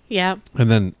 Yeah. And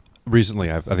then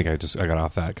recently, I think I got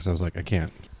off that because I was like, I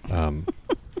can't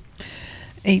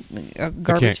Eat I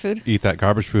garbage can't food? eat that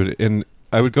garbage food. And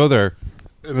I would go there,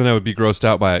 and then I would be grossed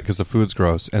out by it because the food's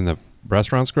gross and the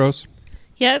restaurant's gross.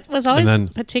 Yeah, it was always then-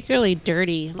 particularly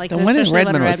dirty. Like The one in especially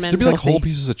Redmond was There'd be like filthy. whole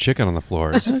pieces of chicken on the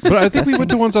floors. But I think we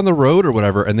went to ones on the road or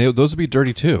whatever, and those would be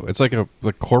dirty too. It's like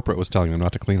corporate was telling them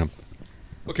not to clean them.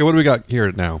 Okay, what do we got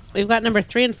here now? We've got number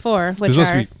 3 and 4, which This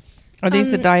must are be- Are these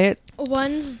the diet?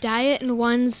 One's diet and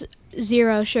one's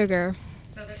 0 sugar.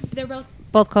 So they're both.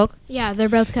 both Coke. Yeah, they're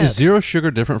both Coke. Is zero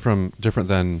sugar different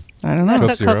than? I don't know. That's Coke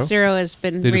what Zero? Coke Zero has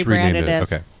been They just renamed rebranded it,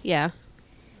 as. okay. Yeah.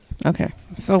 Okay.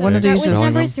 So So one of start these with is... Smelling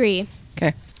number them? 3.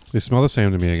 Okay. They smell the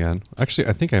same to me again. Actually,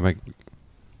 I think I might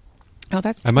Oh,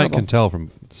 that's can tell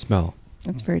from the smell.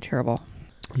 That's very terrible.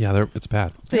 Yeah, it's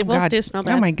bad. They Oh, both God. do smell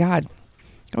bad. Oh, my God.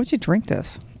 How would you drink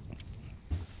this?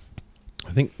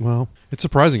 I think. Well, it's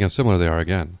surprising how similar they are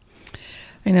again.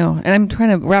 I know. And I'm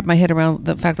trying to wrap my head around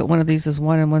the fact that one of these is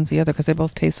one and one's the other because they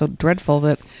both taste so dreadful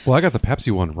that... Well, I got the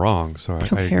Pepsi one wrong, so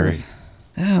Who I agree. cares?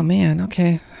 Oh, man.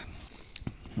 Okay.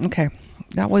 Okay.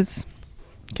 That was...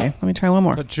 Okay. Let me try one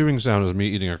more. That chewing sound is me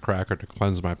eating a cracker to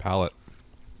cleanse my palate,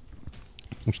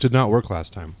 which did not work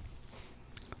last time.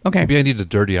 Okay. Maybe I need to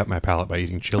dirty up my palate by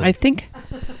eating chili. I think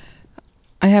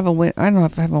I have a win. I don't know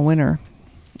if I have a winner.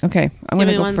 Okay. I'm going Give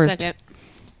to me go one first. second.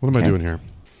 What am I Okay. doing here?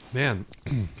 Man.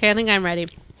 Okay, I think I'm ready.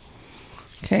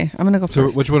 Okay. I'm going to go So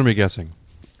first. which one are we guessing?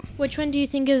 Which one do you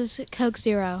think is Coke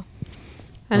Zero?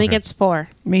 I think Okay. it's 4.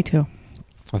 Me too.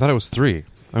 I thought it was 3. I'm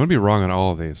going to be wrong on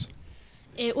all of these.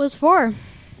 It was 4.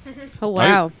 Oh,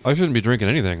 wow. I shouldn't be drinking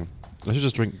anything. I should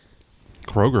just drink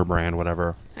Kroger brand,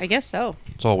 whatever. I guess so.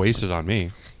 It's all wasted on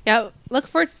me. Yeah, look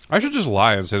I should just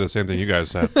lie and say the same thing you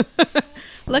guys said.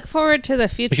 forward to the You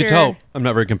future. can tell I'm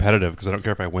not very competitive because I don't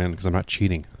care if I win because I'm not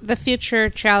cheating. The future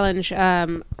challenge.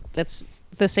 That's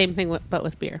the same thing, but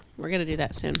with beer. We're gonna do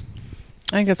that soon.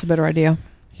 I think that's a better idea.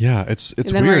 Yeah, it's and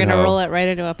then weird we're gonna how roll it right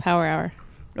into a power hour.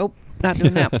 Nope. Not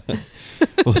doing that.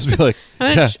 we'll just be like,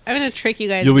 I'm gonna trick you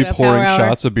guys. you'll be into a pouring power hour.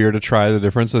 shots of beer to try the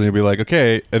difference, and you'll be like,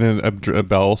 okay, and then a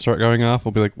bell will start going off.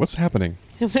 We'll be like, what's happening?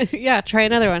 Yeah, try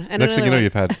another one. And Next thing you know, another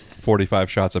you've had 45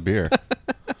 shots of beer.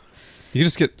 You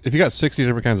just get, if you got 60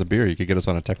 different kinds of beer, you could get us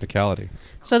on a technicality.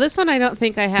 So this one, I don't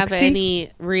think I have 60?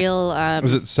 any real.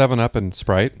 Was it 7-Up and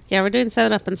Sprite? Yeah, we're doing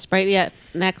 7-Up and Sprite yet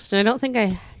next, and I don't think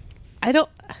I don't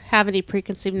have any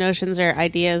preconceived notions or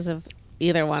ideas of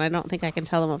either one. I don't think I can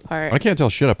tell them apart. I can't tell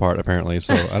shit apart, apparently,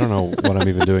 so I don't know what I'm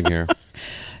even doing here.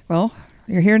 Well,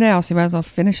 you're here now, so you might as well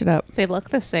finish it up. They look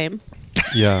the same.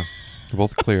 Yeah, they're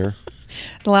both clear.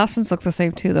 The last ones look the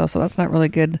same too, though, so that's not really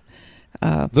good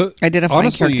identifying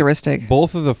honestly, characteristic.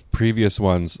 Both of the previous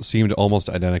ones seemed almost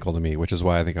identical to me, which is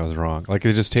why I think I was wrong. Like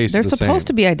they just tasted They're the same. supposed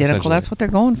to be identical. essentially. That's what they're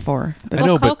going for. I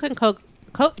know, but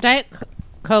Diet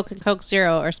Coke and Coke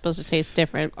Zero are supposed to taste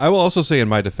different. I will also say in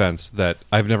my defense that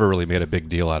I've never really made a big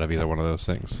deal out of either one of those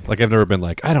things. Like I've never been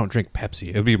like, I don't drink Pepsi.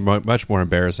 It would be much more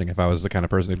embarrassing if I was the kind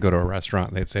of person who'd go to a restaurant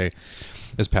and they'd say,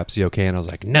 is Pepsi okay? And I was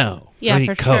like, no. Yeah, I need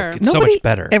for Coke. sure. It's so Nobody much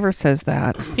better. ever says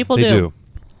that. People They do. do.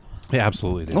 They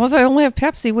absolutely do. Well, if I only have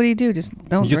Pepsi, what do? Just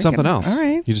don't You get drink something it. else. All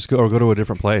right. You just go to a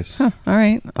different place. Huh, all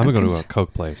right. I'm going to go seems- to a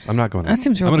Coke place. I'm not going to. That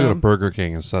seems I'm real going to go to dumb. Burger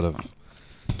King instead of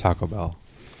Taco Bell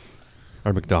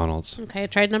or McDonald's. Okay, I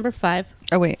tried number 5.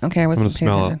 Oh, wait. Okay, I wasn't gonna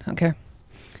paying smell attention. Okay.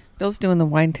 Bill's doing the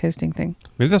wine tasting thing.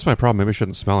 Maybe that's my problem. Maybe I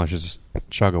shouldn't smell. I should just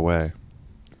chug away.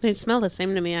 They smell the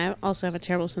same to me. I also have a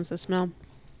terrible sense of smell.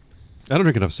 I don't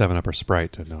drink enough 7-Up or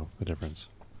Sprite to know the difference.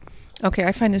 Okay,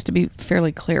 I find this to be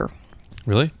fairly clear.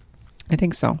 Really? I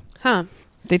think so. Huh.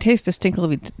 They taste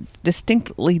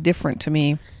distinctly different to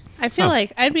me. I feel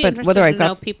like I'd be But interested whether I to know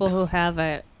got- people who have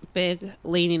a big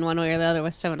leaning one way or the other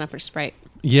with 7-Up or Sprite.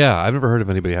 Yeah, I've never heard of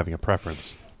anybody having a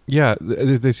preference. Yeah,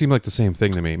 they seem like the same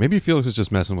thing to me. Maybe Felix is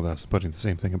just messing with us, putting the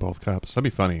same thing in both cups. That'd be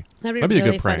funny. That'd That'd be be a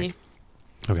really good prank.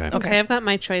 funny. Okay. Okay, I've got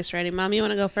my choice ready. Mom, you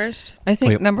want to go first? I think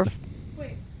Wait. number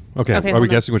Okay. Okay, Are we hold on.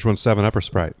 guessing which one's 7-Up or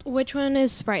Sprite? Which one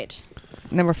is Sprite?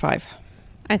 number 5.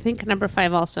 I think number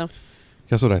 5 also.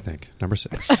 Guess what I think? Number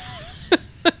 6.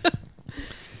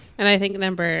 And I think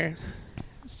number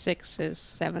 6 is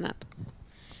 7-Up.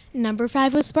 Number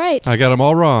 5 was Sprite. I got them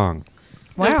all wrong.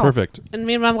 That's Wow. perfect. And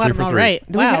me and Mom got 3 them for all 3. right.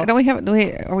 Wow.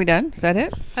 Are we done? Is that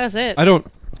it? That was it. I don't.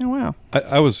 Oh, wow.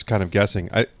 I was kind of guessing.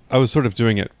 I was sort of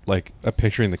doing it like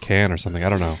picturing the can or something. I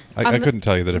don't know. I couldn't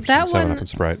tell you the difference that between 7-Up one- and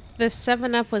Sprite. The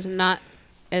 7-Up was not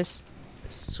as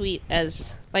sweet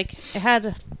as... Like, it had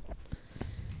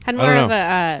more don't of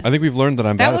a... I think we've learned that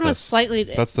I'm bad that at one was this. slightly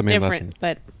That's the main different, lesson.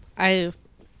 but I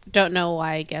don't know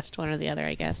why I guessed one or the other,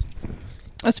 I guess.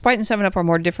 Sprite and 7-Up are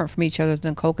more different from each other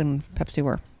than Coke and Pepsi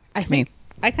were. I to me. think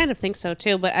I kind of think so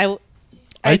too, but I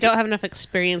I don't have enough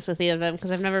experience with either of them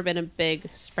because I've never been a big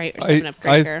Sprite or I 7-Up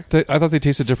drinker. I thought they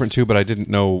tasted different too, but I didn't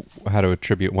know how to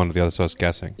attribute one to the other, so I was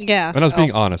guessing. Yeah. And I was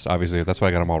being honest, obviously. That's why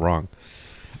I got them all wrong.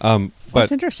 But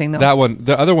That's interesting, though. That one,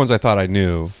 the other ones, I thought I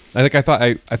knew. I thought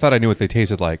I knew what they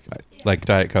tasted like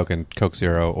Diet Coke and Coke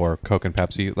Zero or Coke and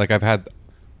Pepsi. Like I've had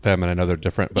them and I know they're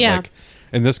different, but Yeah. like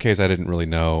in this case, I didn't really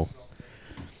know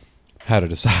how to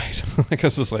decide. I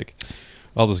guess it's like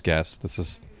I'll just guess.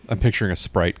 I'm picturing a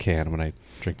Sprite can when I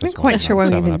drink I'm this. not quite sure why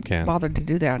we even 7-Up can. bothered to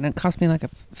do that, and it cost me like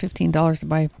 $15 to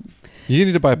buy. You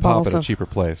need to buy pop bottles at a of- cheaper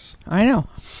place. I know,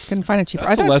 couldn't find it cheaper.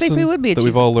 That's I a thought lesson Safeway would be that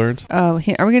we've all learned. are we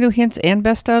going to do hints and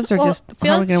best ofs, or well, just how are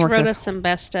we Felix going to work wrote this? us some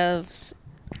best ofs.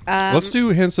 Let's do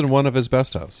hints in one of his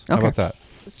best ofs. How Okay. about that?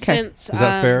 Since Is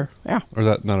that fair? Yeah. Or is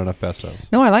that not enough best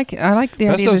ofs? No, I like the Best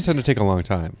idea. ofs Of tend to take a long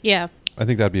time. Yeah, I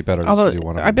think that'd be better although to do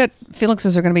one of them. I bet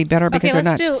Felix's are going to be better because Okay,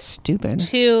 they're let's not do stupid.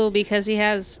 2 because he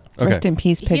has Rest in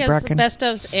peace, he Pig has Bracken. best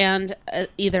ofs and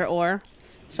either or.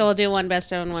 So we'll do one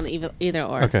best of and one either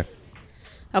or. Okay.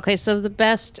 Okay, so the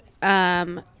best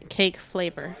cake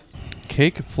flavor.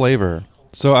 Cake flavor.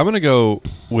 So I'm going to go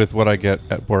with what I get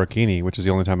at Borachini, which is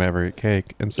the only time I ever eat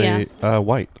cake, and say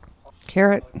white.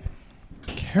 Carrot.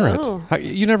 Carrot? Oh.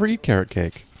 You never eat carrot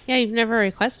cake. Yeah, you've never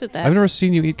requested that. I've never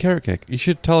seen you eat carrot cake. You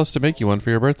should tell us to make you one for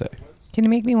your birthday. Can you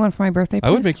make me one for my birthday, please?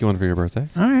 I would make you one for your birthday.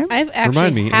 All right. I've Remind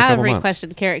actually me in a have couple months.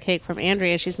 requested carrot cake from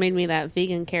Andrea. She's made me that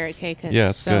vegan carrot cake. And Yeah,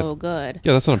 it's it's so good.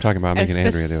 Yeah, that's what I'm talking about. I'm I've making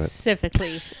Andrea do it.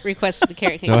 specifically requested a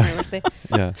carrot cake No. for my birthday.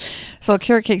 Yeah. So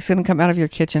carrot cake's going to come out of your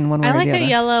kitchen one way I or like the a other.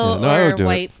 yellow Yeah, no, I would or do it.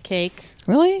 white cake.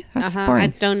 Really? That's I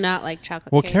boring. do not like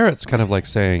chocolate Well, cake. carrot's kind of like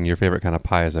saying your favorite kind of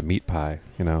pie is a meat pie,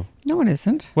 you know? No, it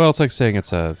isn't. Well, it's like saying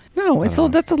it's a... No,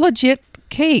 that's a legit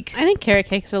cake. I think carrot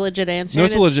cake's a legit answer. No,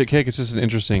 it's a and legit cake. It's just an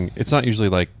interesting... It's not usually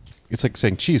like... It's like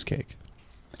saying cheesecake.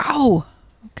 Oh,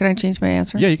 can I change my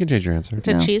answer? Yeah, you can change your answer.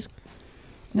 To No. cheese.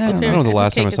 No, I don't I Okay. don't know the If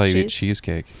last time I cake saw is you eat cheese.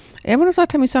 cheesecake. And when was the last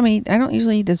time you saw me eat? I don't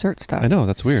usually eat dessert stuff. I know,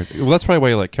 that's weird. Well, that's probably why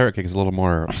you like carrot cake. It's a little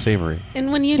more savory.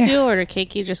 And when you Yeah. do order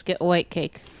cake, you just get white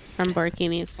cake from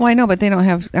Borachini's. Well, I know, but they don't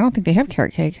have. I don't think they have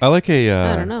carrot cake. I like a...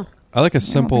 I don't know. I like a I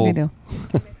simple... don't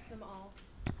think they do.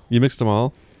 You mixed them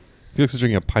all? Felix is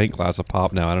drinking a pint glass of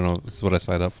pop now. I don't know if this is what I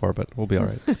signed up for, but we'll be all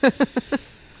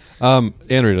right.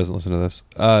 Andrea doesn't listen to this.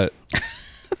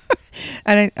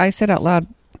 And I said out loud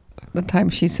the time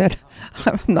she said,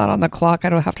 "I'm not on the clock. I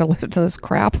don't have to listen to this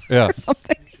crap." Yeah. or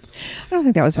something. I don't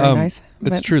think that was very nice. It's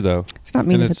but true, though. It's not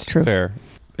mean And if it's true. fair.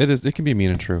 It is. It can be mean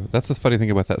and true. That's the funny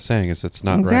thing about that saying is it's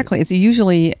not Exactly. right. It's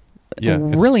usually Yeah,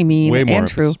 it's really mean way more and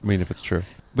if true. it's mean if it's true.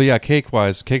 But yeah, cake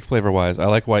flavor wise, I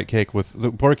like white cake with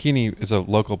the Borrachini is a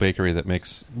local bakery that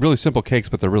makes really simple cakes,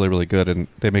 but they're really, really good. And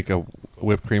they make a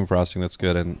whipped cream frosting that's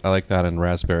good. And I like that in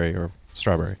raspberry or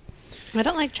strawberry. I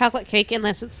don't like chocolate cake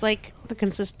unless it's like the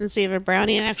consistency of a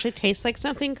brownie and actually tastes like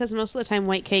something. Because most of the time,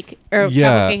 white cake or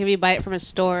chocolate cake, if you buy it from a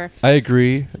store, I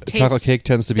agree. Chocolate cake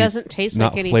tends to be doesn't taste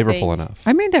not like flavorful enough.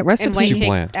 I made that recipe. and white Too cake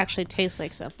bland. actually tastes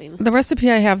like something. The recipe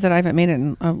I have that I haven't made it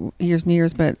in years and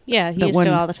years, but Yeah, you the used one-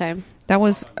 to all the time. that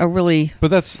was a really But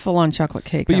that's full-on chocolate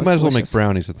cake. But That you was might as well make delicious.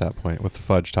 brownies at that point with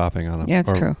fudge topping on them. Yeah,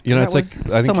 it's true. You know, That it's like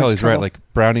was I think so much Kelly's right. trouble. Like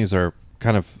brownies are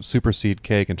kind of supersede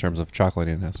cake in terms of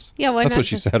chocolatiness. Yeah, why That's not what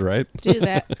she just said, right? do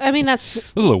that? I mean, that's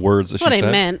Those are the words that that's what she I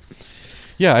said. meant.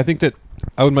 Yeah, I think that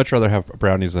I would much rather have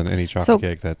brownies than any chocolate So-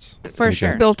 cake. That's For any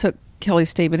sure. good. Bill took Kelly's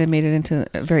statement and made it into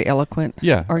a very eloquent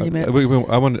Yeah, argument.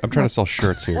 I'm trying to sell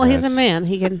shirts here. Well, he's a guys. man.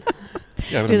 He can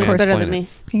Yeah, but do a this man better explain than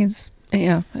it. me.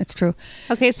 Yeah, it's true.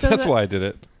 Okay, so That's why I did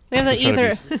it. we have the I'm trying to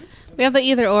either we have the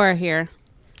either or here.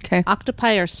 Okay.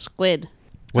 Octopi or squid.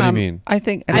 What do you mean? I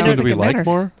think I Which don't one think do we it like matters.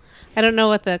 more? I don't know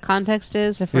what the context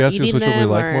is. If You we're asked us eating which one we them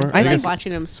like or more? I I like guess-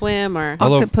 watching them swim or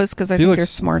Although Octopus because I think Felix- they're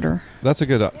smarter. That's a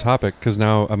good topic because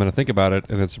now I'm going to think about it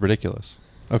and it's ridiculous.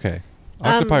 Okay,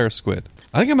 octopi or squid?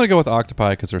 I think I'm going to go with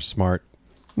octopi because they're smart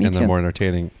Me and they're too. more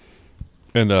entertaining.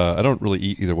 And I don't really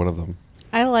eat either one of them.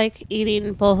 I like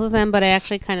eating both of them, but I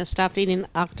actually kind of stopped eating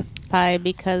octopi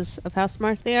because of how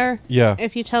smart they are. Yeah,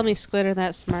 If you tell me squid are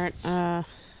that smart,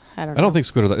 I don't know. I don't think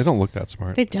squid are that. They don't look that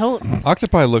smart. they don't.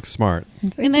 Octopi look smart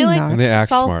And they like and they act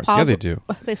solve smart. puzzles. Yeah, they do.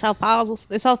 They solve puzzles.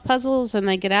 They solve puzzles, and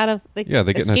they get out of. They Yeah,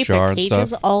 they get in a escape jar their and cages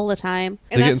stuff. all the time.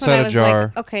 They And get that's when I inside a was jar.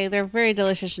 like, okay, they're very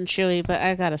delicious and chewy, but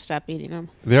I gotta stop eating them.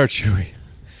 They are chewy.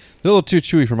 They're a little too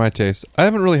chewy for my taste. I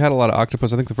haven't really had a lot of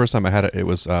octopus. I think the first time I had it, it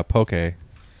was poke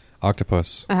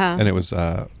octopus, Uh-huh. and it was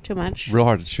Too much. real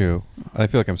hard to chew. I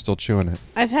feel like I'm still chewing it.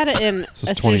 I've had it in This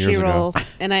was a 20 years sushi ago. roll,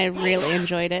 and I really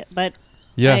enjoyed it. But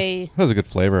Yeah, I- it has a good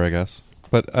flavor, I guess.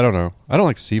 But I don't know. I don't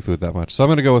like seafood that much, so I'm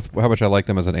going to go with how much I like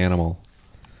them as an animal.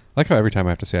 I like how every time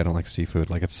I have to say I don't like seafood,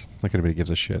 like it's like anybody gives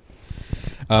a shit.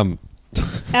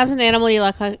 as an animal, you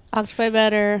like octopi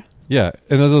better. Yeah,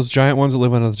 and those giant ones that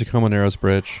live under the Tacoma Narrows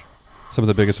Bridge, some of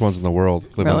the biggest ones in the world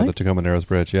live Really? under the Tacoma Narrows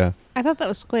Bridge. Yeah, I thought that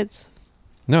was squids.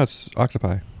 no, it's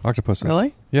octopi, octopuses.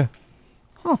 Really? Yeah.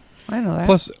 Oh, I know that.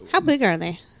 Plus, How big are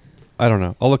they? I don't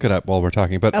know. I'll look it up while we're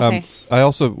talking. But Okay. I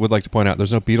also would like to point out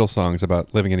there's no Beatles songs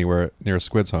about living anywhere near a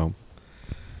squid's home.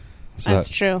 So That's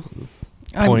that true.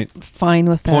 I'm point- fine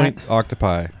with that. point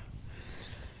octopi.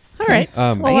 All right.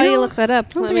 Um, Well, You while know, you look that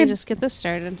up, don't let think me I'd- just get this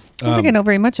started. I don't think I know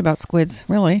very much about squids,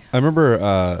 really. I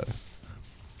remember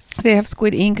They have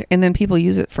squid ink, and then people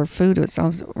use it for food. It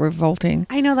sounds revolting.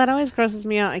 I know that always grosses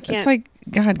me out. I can't It's like,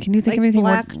 God, can you think like of anything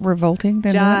more black revolting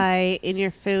than that? dye in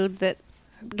your food that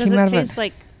does Came it out of taste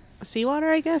like seawater?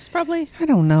 I guess probably. I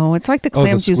don't know. It's like the Oh, the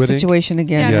clam juice squid ink? situation Yeah,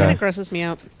 again. it Yeah. kind of grosses me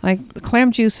out. Like the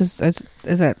clam juice is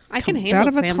that I can come handle out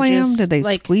of a clam clam? juice, Did they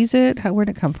like- squeeze it? Where'd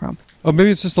it come from? oh,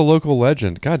 maybe it's just a local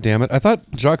legend. God damn it! I thought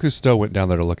Jacques Cousteau went down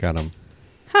there to look at them.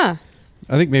 Huh.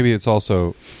 I think maybe it's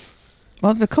also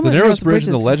Well, the Tacoma the Narrows Bridge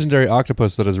and the is- legendary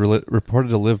octopus that is reported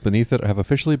to live beneath it have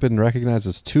officially been recognized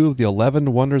as 2 of the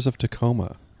 11 wonders of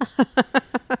Tacoma.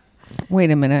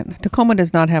 Wait a minute. Tacoma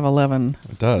does not have 11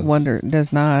 It does.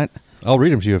 Does not. I'll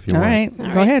read them to you if you All want. right, All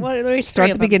go right. ahead. Well, there's Start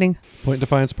three at of the them. beginning. Point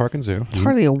Defiance Park and Zoo. It's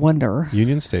hardly a wonder.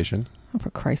 Union Station. Oh,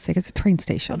 for Christ's sake, it's a train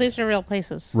station. Well, these are real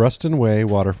places. Ruston Way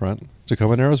Waterfront.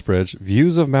 Tacoma Narrows Bridge.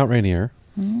 Views of Mount Rainier.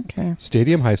 Okay.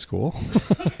 Stadium High School.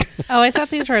 Oh, I thought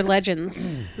these were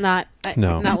legends, not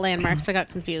No. not landmarks. I got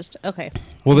confused. Okay.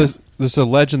 Well, there's a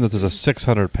legend that there's a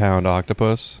 600-pound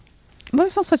octopus, Well,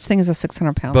 there's no such thing as a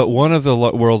 600-pound. but one of the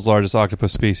world's largest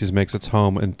octopus species makes its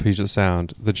home in Puget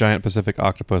Sound, the giant Pacific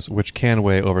octopus, which can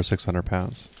weigh over 600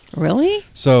 pounds. Really?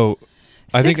 So,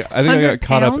 I think I 600 got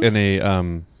caught up pounds? in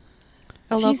A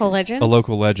Jesus. local legend. a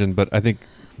local legend, but I think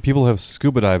people have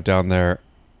scuba dived down there,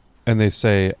 and they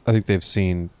say I think they've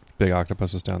seen big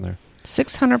octopuses down there.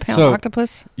 600-pound So-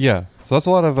 octopus? Yeah, so that's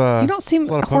a lot of. You don't seem that's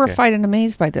a lot of poke. horrified and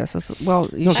amazed by this. Well,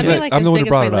 you No, I should. feel like I'm as the one who big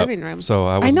as brought my it up, living room. so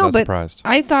I I wasn't know, that but surprised.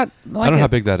 I thought like I don't know how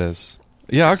big that is.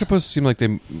 Yeah, octopus seem like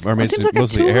they are made it seems like a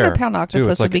mostly air. 200-pound too.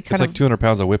 octopus It's like would be it's kind like of. 200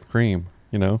 pounds of whipped cream,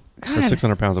 you know, or God.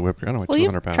 600 pounds of whipped cream. I don't know, like Well,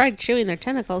 200 you've pounds. tried chewing their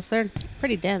tentacles. They're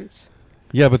pretty dense.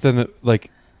 Yeah, but then like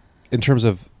in terms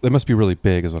of it must be really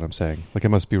big, is what I'm saying. Like it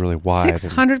must be really wide. and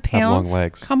 600 have long pounds?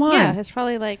 legs. Come on. Yeah, it's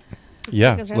probably like as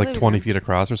Yeah, big as our like living 20 room. feet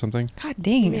across or something. God It'd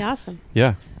dang. be awesome.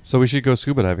 Yeah, so we should go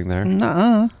scuba diving there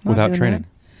Nuh-uh. Not without doing training.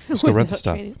 Let's go rent the Without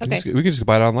stuff. training. We can Okay. we can just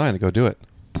buy it online and go do it.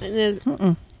 And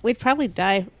then we'd probably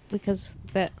die because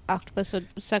that octopus would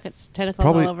suck its tentacles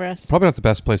Probably all over us. Probably not the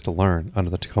best place to learn under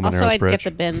the Tacoma Also, Narrows I'd Bridge. get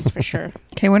the bins for sure.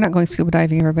 Okay, we're not going scuba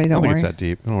diving, everybody. I Don't don't think worry. it's that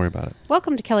deep. Don't worry about it.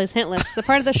 Welcome to Kelly's Hint List, the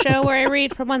part of the show where I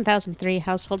read from 1003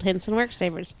 Household Hints and Work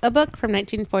Savers, a book from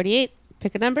 1948.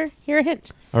 Pick a number, hear a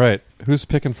hint. All right. Who's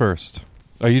picking first?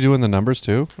 Are you doing the numbers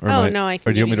too? Or Oh, am no, I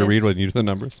can Or do you give want me to you read this. when you do the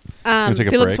numbers? Can we take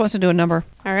a Felix break? wants to do a number.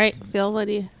 All right, Phil, what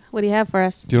do you have for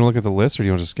us? Do you want to look at the list or do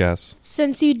you want to just guess?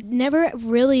 Since you never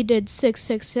really did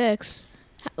 666,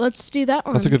 let's do that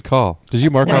one. That's a good call. Did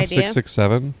you mark a good off idea.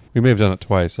 667? We may have done it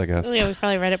twice, I guess. Oh, yeah, we've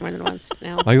probably read it more than once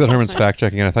now. I like that That's Herman's fine. fact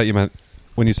checking, and I thought you meant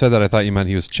when you said that. I thought you meant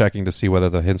he was checking to see whether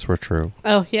the hints were true.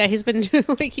 Oh, yeah, he's been doing,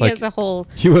 he Like- has a whole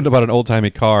You went about an old timey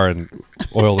car and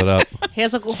oiled it up. he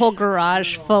has a whole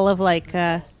garage full of like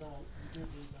Oh,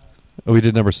 we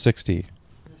did number 60.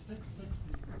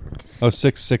 Oh,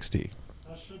 660.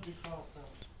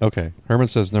 Okay. Herman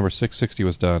says number 660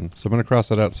 was done. So I'm going to cross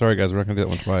that out. Sorry, guys. We're not going to do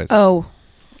that one twice. Oh,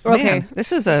 Okay. man,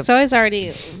 this is a... So I was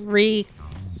already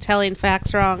retelling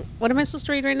facts wrong. What am I supposed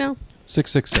to read right now?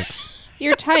 666.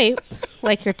 Your type,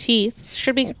 like your teeth,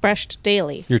 should be brushed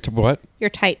daily. Your what?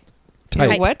 Your type.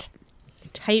 Type. what?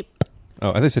 Type. Oh,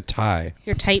 I think I said tie.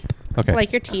 Your type, Okay.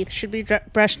 like your teeth, should be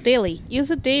brushed daily. Use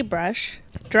a day brush,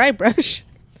 dry brush,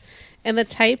 and the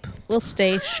type will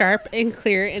stay sharp and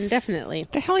clear indefinitely.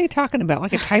 The hell are you talking about?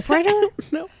 Like a typewriter?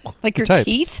 No. Like your Type.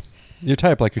 teeth? Your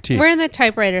type like your teeth. We're in the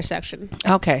typewriter section.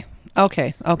 Okay.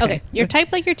 Okay. Your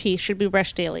type, like your teeth, should be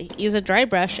brushed daily. Use a dry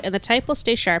brush, and the type will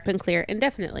stay sharp and clear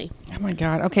indefinitely. Oh, my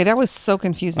God. Okay, that was so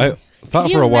confusing. I thought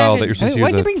Can for you a while imagine- that you're supposed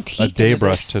Why'd to you bring use teeth a day into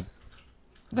brush this? to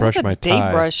That brush was a my day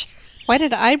tie. brush. Why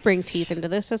did I bring teeth into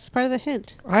this? That's part of the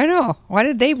hint. I know. Why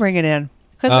did they bring it in?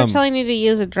 Because they're telling you to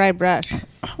use a dry brush.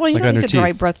 Well, you Like don't on use your a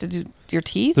dry teeth. brush to do your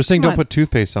teeth. They're saying Come don't on. put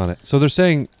toothpaste on it. So they're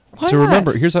saying Why to not?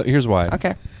 remember. Here's why.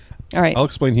 Okay. All right. I'll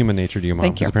explain human nature to you, Mom,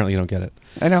 Thank because you. apparently you don't get it.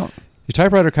 I don't. Your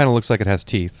typewriter kind of looks like it has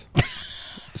teeth.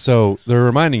 So they're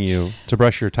reminding you to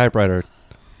brush your typewriter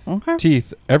Okay.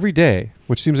 teeth every day,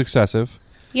 which seems excessive.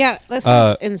 Yeah, this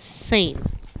is insane.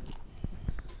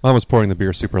 Mom was pouring the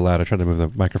beer super loud. I tried to move the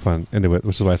microphone into it,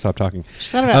 which is why I stopped talking.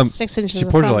 She's got about 6 inches She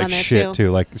of poured it foam like on there, shit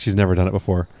too. Like she's never done it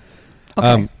before.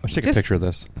 Okay. Let's take a Just- picture of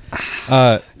this.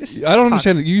 I don't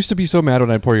understand. You used to be so mad when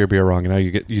I'd pour your beer wrong, and now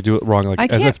you do it wrong, like I as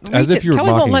can't if reach it. you were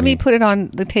Kelly mocking won't let me me. put it on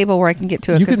the table where I can get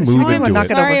to it. You 'cause can it's move really into gonna knock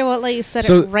it. it Sorry, I over. won't let you set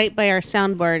So- it right by our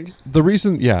soundboard. The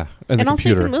reason, yeah, and the And also,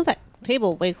 computer. you can move that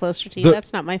table way closer to you. The-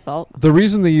 That's not my fault. The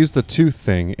reason they use the tooth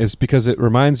thing is because it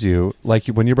reminds you, like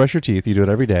when you brush your teeth, you do it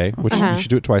every day, which Uh-huh. you should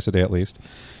do it twice a day at least.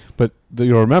 But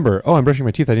you'll remember, oh, I'm brushing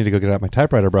my teeth. I need to go get out my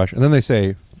typewriter brush. And then they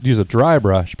say, use a dry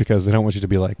brush because they don't want you to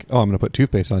be like, oh, I'm going to put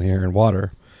toothpaste on here and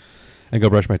water and go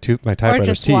brush my Or typewriter's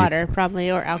just teeth. water, probably,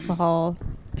 or alcohol.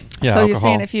 Yeah, So you're alcohol.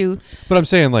 saying if you But I'm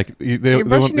saying, like, they You're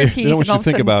brushing your they teeth don't want and you all to of a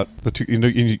think sudden- about the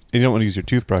you don't want to use your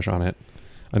toothbrush on it,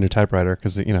 on your typewriter,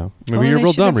 because, maybe Well, you're they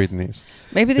real dumb should've- reading these.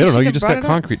 maybe They they don't know. should You have just brought got it up.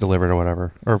 concrete delivered or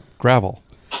whatever, or gravel.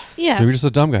 Yeah. So you're just a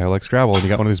dumb guy who likes gravel, and you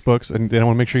got one of these books, and they don't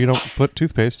want to make sure you don't put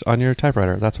toothpaste on your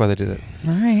typewriter. That's why they did it.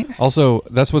 All right. Also,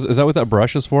 is that what that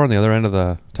brush is for on the other end of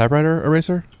the typewriter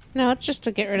eraser? No, it's just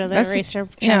to get rid of the That's just- eraser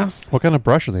yeah. chunks. What kind of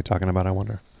brush are they talking about? I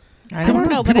wonder. I don't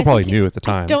know, but People I probably think knew at the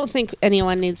I time. don't think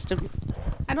anyone needs to.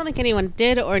 I don't think anyone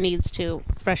did or needs to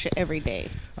brush it every day.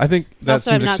 I think that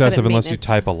Also, I'm seems not good at excessive unless you maintenance.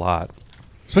 type a lot.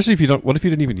 Especially if you don't. What if you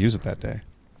didn't even use it that day?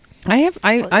 I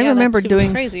Well, yeah, remember that's even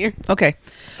doing. crazier. Okay,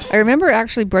 I remember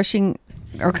actually brushing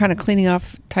or kind of cleaning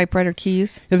off typewriter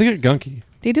keys. Yeah, they get gunky.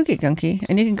 They do get gunky,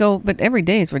 and you can go, but every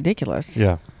day is ridiculous.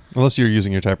 Yeah, unless you're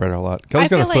using your typewriter a lot. Kelly's I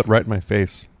got her feel foot like- right in my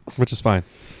face, which is fine.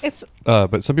 It's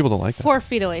But some people don't like that. 4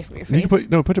 feet away from your You face.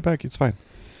 can put it back. It's fine.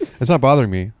 It's not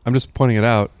bothering me. I'm just pointing it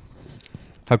out.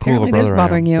 How cool Apparently of a it is brother I am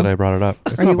bothering you. that I brought it up.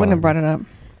 It's Or not you wouldn't have brought bothering it up.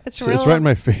 It's me. real. It's right in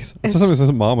my face. It's it's-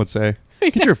 something Mom would say.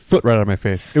 Get your foot right out of my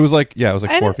face. It was like, it was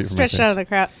like I 4 didn't feet from my stretch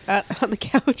out face. on the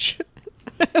couch.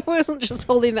 I wasn't just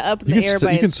holding it up in You the can, air st-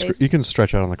 by you, can his str- face. you can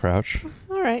stretch out on the crouch.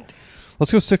 All right.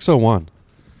 Let's go 601.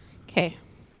 Okay.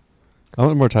 I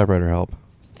want more typewriter help.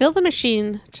 Fill the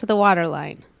machine to the water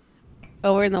line.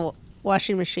 Oh, we're in the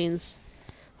washing machines.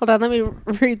 Hold on, let me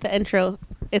read the intro.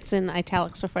 It's in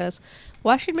italics before this.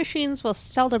 Washing machines will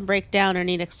seldom break down or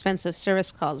need expensive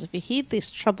service calls if you heed these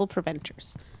trouble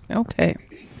preventers. Okay.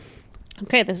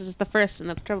 Okay, this is the first in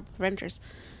the trouble preventers.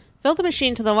 Fill the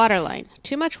machine to the water line.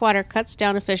 Too much water cuts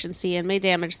down efficiency and may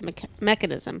damage the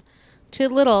mechanism. Too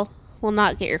little will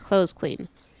not get your clothes clean.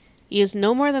 Use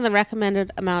no more than the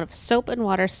recommended amount of soap and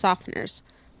water softeners.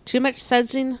 Too much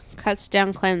sudsing cuts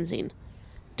down cleansing.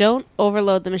 Don't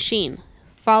overload the machine.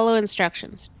 Follow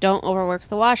instructions. Don't overwork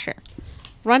the washer.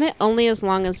 Run it only as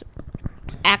long as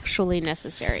actually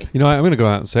necessary. You know, I'm going to go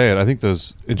out and say it. I think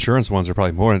those insurance ones are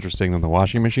probably more interesting than the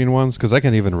washing machine ones because I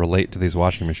can't even relate to these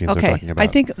washing machines they're Okay, talking about. I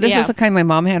think this Yeah. is the kind my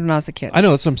mom had when I was a kid. I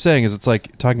know that's what I'm saying. Is it's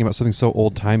like talking about something so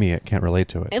old timey it can't relate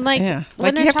to it. And like, yeah, when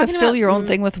like they're you have to talking fill about your own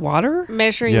thing with water.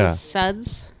 measuring Yeah.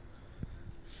 suds,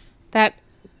 that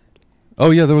Oh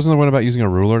yeah, there was another one about using a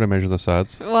ruler to measure the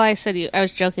suds. well, I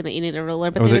was joking that you need a ruler,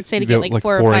 but Oh, they they- would say to they- get like like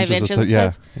 4 or 4 5 inches inches of of sud- yeah,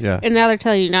 suds. yeah. And now they're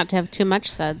telling you not to have too much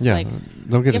suds. Yeah, Like,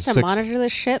 don't get you a have to 6. monitor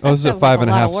this shit. Oh, this is That a sounds like 5.5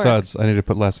 lot of work. suds. I need to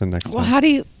put less in next Well, time. how do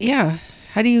you? Yeah,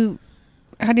 how do you?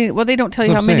 Well, they don't tell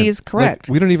you That's how what I'm many saying. is correct.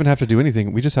 Like, we don't even have to do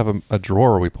anything. We just have a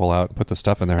drawer we pull out and put the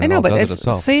stuff in there, and I know, it all but does if, it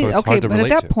itself. say so it's okay, hard to but at relate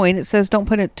that to. point it says don't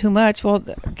put it too much. Well,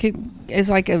 is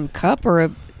like a cup or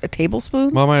a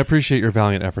tablespoon? Mom, I appreciate your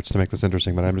valiant efforts to make this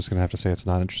interesting, but I'm just going to have to say it's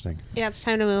not interesting. Yeah, it's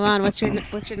time to move on. What's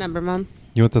your number, Mom?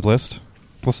 You want the list?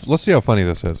 Let's see how funny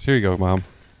this is. Here you go, Mom.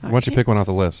 Why don't you pick one off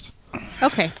the list?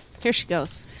 Okay, here she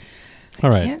goes. All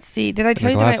I right. can't see. Did I tell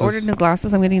My you that I glasses. ordered new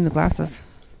glasses? I'm getting new glasses.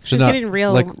 She's not- getting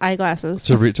real like, eyeglasses.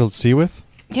 To see with?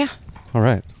 Yeah. All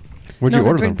right. Where'd no, you to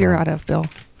order drink them beer from? out of, Bill.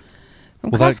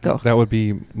 From Well, Costco. that would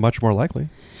be much more likely.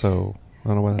 So I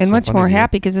don't know why that's And so much funny more to you.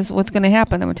 happy because this is what's going to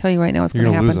happen. I'm going to tell you right now what's You're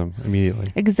going to going to happen. lose them immediately.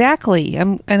 Exactly.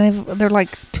 They're like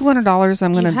 $200.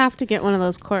 I'm You going to. have to get one of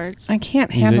those cords. I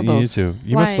can't You handle need those to.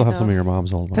 You Why, must still have though? some of your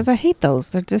mom's old ones. because I hate those.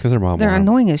 They're just 'Cause they're mom they're worn.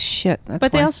 annoying as shit. That's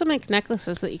But they why. also make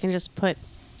necklaces that you can just put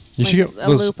You should like get a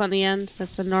those. loop on the end.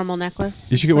 That's a normal necklace.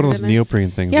 You should get Put one of it those in there. neoprene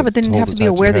things. Yeah, but then you have to be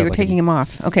aware that you're taking them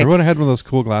off. Okay. Remember when I had one of those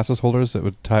cool glasses holders that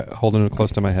would hold it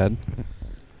close to my head?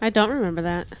 I don't remember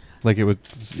that. Like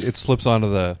it slips onto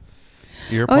the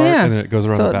ear Oh, part yeah. and then it goes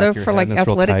around So the back they're of your for, head like, and it's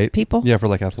real athletic tight. people? Yeah, for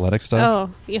like athletic stuff.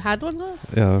 Oh, you had one of those?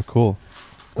 Yeah, cool.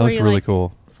 That Were looked you, really like,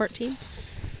 cool. 14?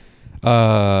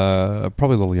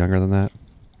 Probably a little younger than that.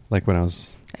 Like when I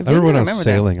was. I remember when I was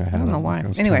sailing. I had I don't know them. why. I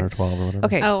was Anyway. 10 or 12 or whatever.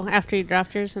 Okay. Oh, after you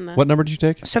dropped yours in the What number did you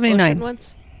take? 79. ocean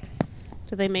once?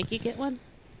 Did they make you get one?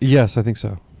 Yes, I think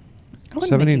so. I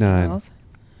wouldn't make you get one of 79. those.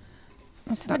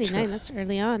 That's not 79, true. that's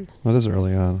early on. That is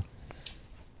early on.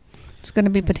 It's going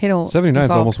to be potato. 79 is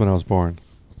involved. almost when I was born.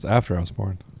 It's after I was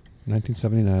born.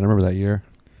 1979. I remember that year.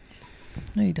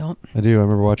 No, you don't. I do. I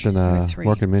remember watching You're 3.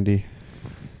 Mork and Mindy.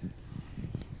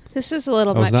 This is a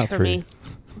little I was much not for 3. me.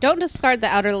 Don't discard the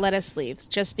outer lettuce leaves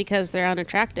just because they're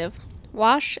unattractive.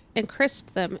 Wash and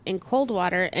crisp them in cold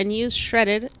water and use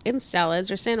shredded in salads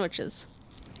or sandwiches.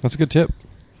 That's a good tip.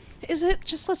 Is it?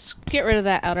 Just let's get rid of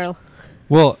that outer.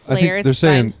 Well, I Layer, think they're it's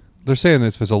saying fine. they're saying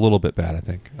this is a little bit bad. I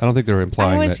think. I don't think they're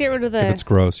implying always that get rid of the if it's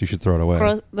gross, you should throw it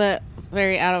away. The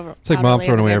very outer. It's like outer mom layer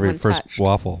throwing that away every everyone first touched.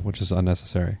 waffle, which is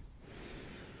unnecessary.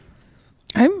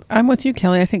 I'm with you,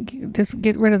 Kelly. I think just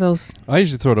get rid of those. I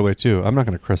usually throw it away too. I'm not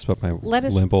going to crisp up my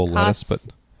Lettuce limp old lettuce, but costs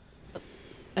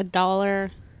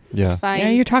 $1. Yeah. It's fine. Yeah,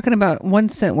 you're talking about 1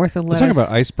 cent worth of we're lettuce. talking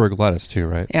about iceberg lettuce too,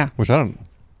 right? Yeah. Which I don't.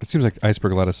 It seems like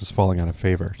iceberg lettuce is falling out of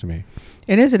favor to me.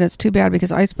 It is, and it's too bad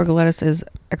because iceberg lettuce is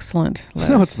excellent lettuce.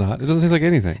 No, it's not. It doesn't taste like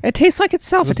anything. It tastes like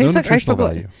itself. There's It tastes no like nutritional iceberg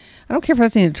value. lettuce. I don't care if it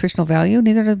has any nutritional value.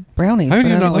 Neither do brownies. How do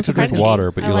you but not like those to are drink crunchy.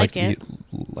 water, but I you like to it.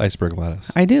 eat iceberg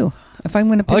lettuce? I do. If I'm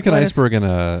going to pick I like an lettuce, iceberg in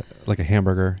a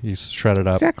hamburger. You shred it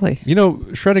up. Exactly. You know,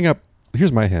 shredding up.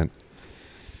 Here's my hint.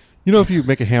 You know, if you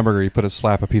make a hamburger, you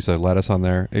slap a piece of lettuce on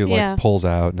there. It Yeah. like pulls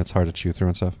out and it's hard to chew through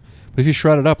and stuff. But if you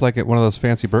shred it up like at one of those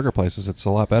fancy burger places, it's a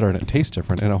lot better and it tastes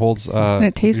different and it holds And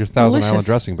it tastes your Thousand Island delicious.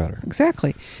 dressing better.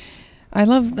 Exactly. I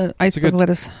love the iceberg good-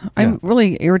 lettuce. I'm yeah.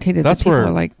 really irritated That's that people where,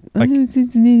 are like, like- I'm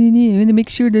going to make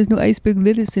sure there's no iceberg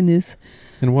lettuce in this.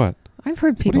 And what? I've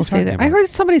heard are you people say talking that. I about? heard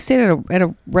somebody say that at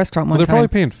a restaurant Well, one they're time. probably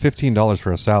paying $15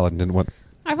 for a salad and didn't want.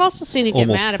 I've also seen you get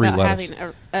Almost mad free about lettuce.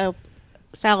 having a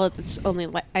salad that's only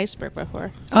iceberg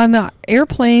before. On the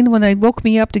airplane, when they woke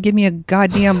me up to give me a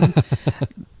goddamn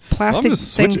plastic I'm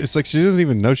just thing. It's like she doesn't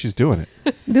even know she's doing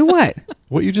it. Do what?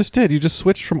 What you just did, you just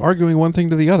switched from arguing one thing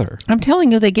to the other. I'm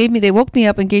telling you, they woke me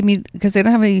up and gave me, because they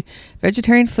don't have any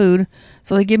vegetarian food,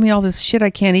 so they give me all this shit I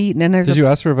can't eat. And then there's Did you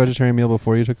ask for a vegetarian meal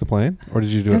before you took the plane, or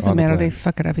did you do it doesn't on the matter. plane? They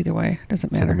fuck it up either way. Doesn't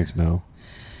So matter. that means no.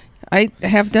 I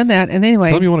have done that, and anyway.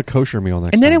 Tell them you want a kosher meal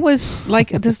next And then time. it was like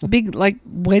this big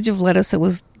wedge of lettuce. It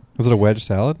was Was it a wedge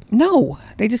salad? no,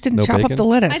 they just didn't No chop bacon? up the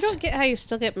lettuce. I don't get how you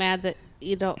still get mad that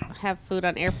you don't have food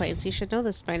on airplanes. You should know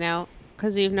this by now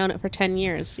because you've known it for 10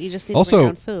 years. You just need to bring your Also,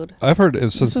 own food. I've heard it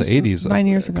since This the was 80s. 9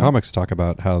 years ago. Comics talk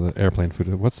about how the airplane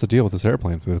food. What's the deal with this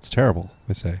airplane food? It's terrible.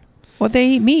 They say. Well, they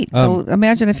eat meat, so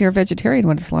imagine if you're a vegetarian,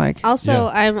 what it's like. Also,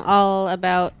 Yeah. I'm all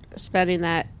about spending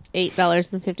that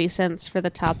 $8.50 for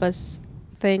the tapas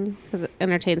thing because it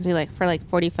entertains me for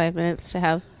 45 minutes to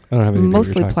have. I don't It's have any idea what you're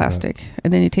mostly talking about. plastic,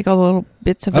 and then you take all the little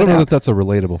bits of I don't it know out. that that's a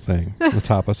relatable thing. The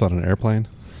tapas on an airplane.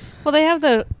 Well, they have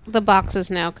the boxes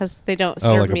now because they don't Oh,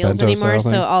 serve like a meals bento anymore.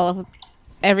 style So thing?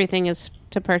 everything is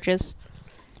to purchase,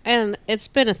 and it's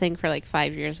been a thing for like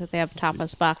 5 years that they have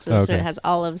tapas boxes. Okay. So it has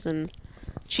olives and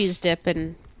cheese dip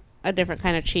and a different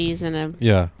kind of cheese and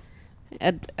Yeah,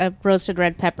 a roasted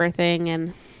red pepper thing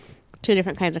and 2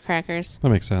 different kinds of crackers. that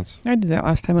makes sense. I did that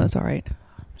last time. It was all right.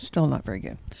 Still not very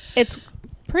good. It's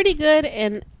pretty good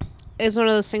and is one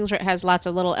of those things where it has lots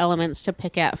of little elements to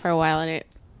pick at for a while, and it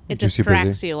Keeps you just busy.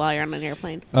 tracks you while you're on an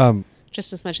airplane, Um,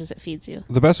 just as much as it feeds you.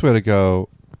 the best way to go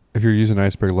if you're using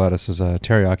iceberg lettuce is a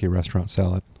teriyaki restaurant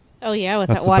salad, Oh yeah, with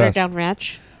That's that the watered best. down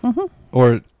ranch.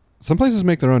 or some places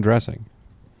make their own dressing.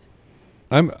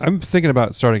 I'm thinking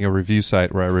about starting a review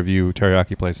site where I review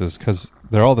teriyaki places because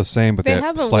they're all the same, but They they're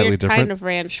have a slightly weird different. kind of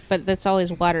ranch, but that's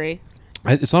always watery.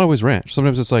 It's not always ranch.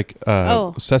 Sometimes it's like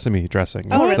Oh. sesame dressing.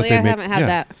 Oh, that really? they I make- haven't had yeah.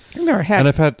 that. I've never had And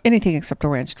I've had. anything except a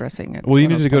ranch dressing. At Well, you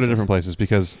one of need to those go to places. different places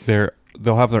because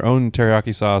they'll have their own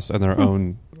teriyaki sauce and their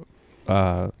own.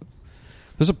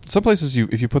 Some places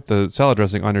if you put the salad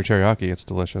dressing on your teriyaki, it's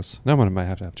delicious. Now I might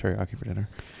have to have teriyaki for dinner,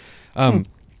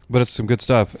 but it's some good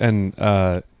stuff. And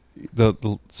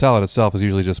the salad itself is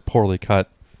usually just poorly cut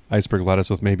iceberg lettuce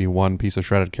with maybe one piece of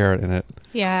shredded carrot in it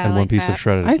Yeah, and I one like piece that. of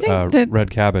shredded I think that red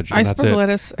cabbage, and that's Iceberg it.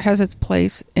 lettuce has its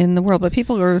place in the world, but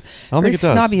people are I don't very think it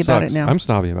does. snobby about Sucks. it now. I'm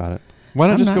snobby about it. Why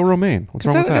not I'm just not. go romaine? What's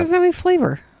wrong with that? doesn't have any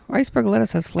flavor. Iceberg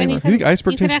lettuce has And flavor. you You think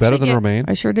iceberg You can tastes better actually than get- romaine?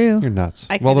 I sure do. You're nuts.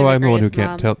 I Although couldn't I'm the one who agree with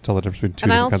can't Mom. tell the difference between two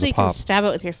And different also kinds you of can pop. stab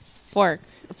it with your fork.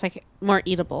 It's like more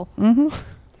eatable. Mm-hmm.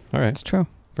 All right, It's true.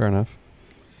 fair enough.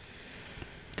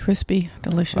 Crispy,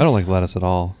 delicious. I don't like lettuce at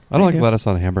all. I don't I like do. lettuce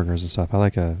on hamburgers and stuff. I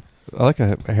like a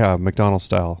McDonald's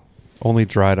style, only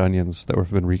dried onions that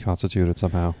have been reconstituted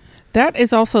somehow. That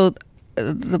is also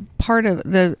the part of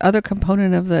the other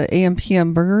component of the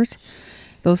AMPM burgers.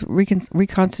 Those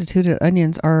reconstituted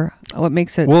onions are what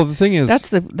makes it. Well, the thing is, that's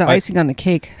the icing on the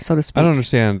cake, so to speak. I don't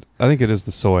understand. I think it is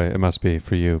the soy. It must be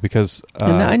for you because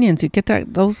And the onions, you get that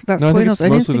No, soy I and think those it's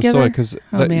onions mostly together. the soy because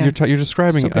Oh, man. you're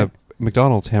describing So a good.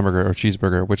 McDonald's hamburger or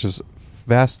cheeseburger, which is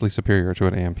vastly superior to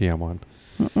an AMPM one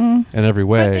in every But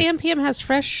way. AMPM has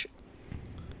fresh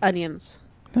onions.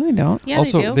 No, they don't. Yeah,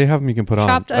 also, they do. have them you can put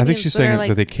Chopped on. I think onions she's that saying are that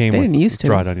like- they came They with didn't used to.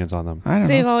 dried onions on them. I don't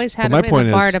They've know. always had But my them in point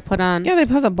the bar is- to put on. Yeah, they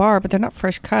put the bar, but they're not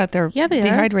fresh cut. They're Yeah, they are.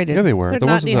 dehydrated. Yeah, they were. They're The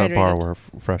not ones in that bar dehydrated.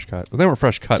 were fresh cut. They weren't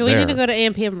fresh cut Do we there. need to go to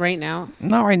AMPM right now?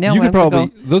 Not right now. you I could have to probably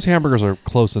go. those hamburgers are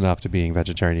close enough to being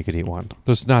vegetarian. You could eat one.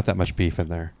 There's not that much beef in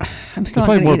there. I'm There's still not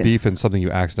probably going more to eat beef in something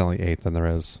you accidentally ate than there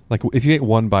is. Like if you ate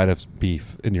one bite of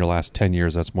beef in your last 10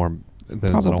 years, that's more than is in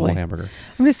a whole Probably. hamburger.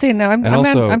 I'm just saying now. I'm And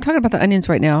also- talking about the onions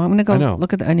right now. I'm going to I go know.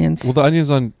 look at the onions. Well, the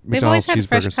onions on They've always McDonald's had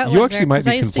fresh cheeseburgers, cut you ones actually there, might 'cause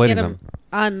be I used to get conflating them.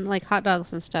 on like hot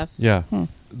dogs and stuff. Yeah.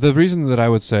 The reason that I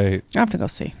would say I have to go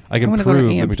see. I can I'm gonna go to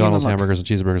prove AMPM that and McDonald's look. hamburgers and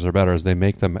cheeseburgers are better is they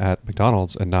make them at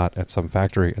McDonald's and not at some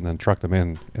factory and then truck them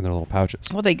in their little pouches.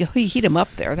 Well, they heat them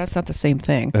up there. That's not the same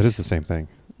thing. That is the same thing.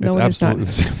 No, It's it is not. absolutely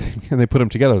the same thing. And they put them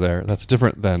together there. That's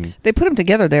different than... They put them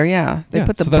together there. Yeah, they Yeah,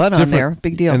 put the so that's bun on different. there.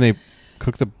 Big deal. And they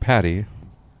cook the patty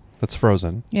that's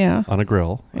frozen yeah. on a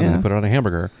grill and then Yeah. they put it on a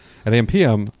hamburger. At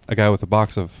AMPM, a guy with a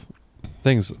box of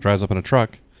things drives up in a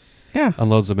truck, Yeah.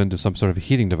 unloads them into some sort of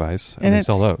heating device, and, they it's-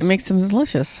 sell those. It makes them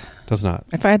delicious. Does not.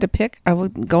 If I had to pick, I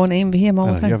would go on AMPM all I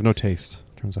the know, time. you have no taste,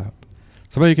 turns out.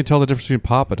 Somehow you can tell the difference between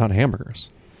pop but not hamburgers.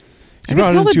 I can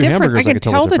tell the two difference. hamburgers, I can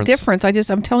tell the difference.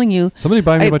 I'm telling you, Somebody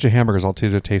buy me I- a bunch of hamburgers. I'll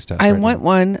do a taste test. I right want now.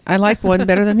 one. I like one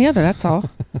better than the other. That's all.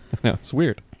 No, it's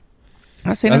weird.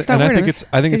 I'm saying And, it's not and I weird. think it's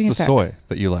I think it's stating the a fact. soy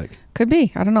that you like. Could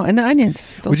be. I don't know. And the onions.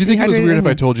 Would you think it was Dehydrated weird if I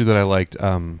onions. told you that I liked?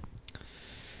 I'm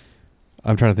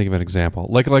trying to think of an example.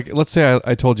 Like let's say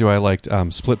I told you I liked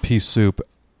split pea soup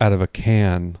out of a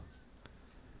can,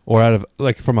 or out of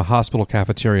like from a hospital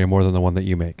cafeteria more than the one that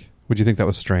you make. Would you think that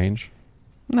was strange?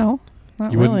 No,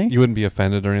 not You really. wouldn't. You wouldn't be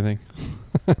offended or anything.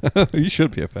 You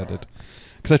should be offended,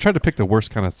 because I tried to pick the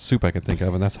worst kind of soup I could think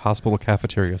of, and that's hospital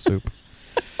cafeteria soup.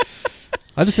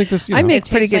 I just think this. You I know, make It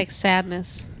pretty tastes good. like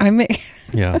sadness. I make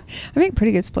yeah. I make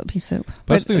pretty good split pea soup. But I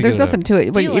But was thinking there's of it. nothing to it.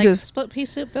 Do What you you like do is split pea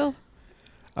soup, Bill?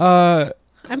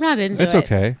 I'm not into It's it.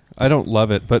 okay. I don't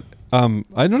love it, but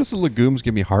I notice the legumes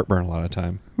give me heartburn a lot of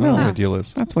time. I don't know Really? what the deal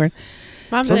is. that's weird.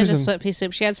 Mom's For some into reason- split pea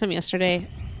soup. She had some yesterday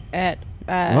at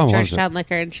Mom loves Georgetown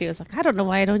Liquor, and she was like, I don't know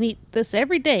why I don't eat this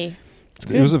every day.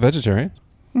 It was a vegetarian.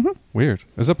 Mm-hmm. Weird.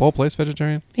 Is that whole place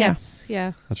vegetarian? Yeah. Yes,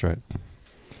 yeah. That's right.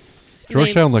 They-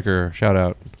 Georgetown Liquor, shout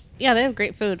out. Yeah, they have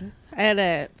great food. I had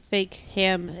a fake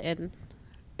ham, and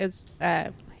it's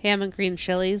ham and green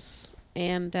chilies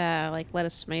and like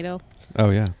lettuce, tomato. Oh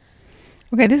yeah.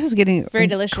 Okay, this is getting Very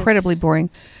delicious. incredibly boring.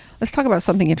 Let's talk about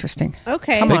something interesting.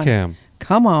 Okay. Come Fake on. ham.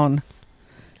 Come on.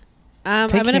 I'm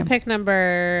Fake going to ham. pick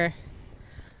number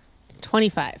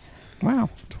 25. Wow.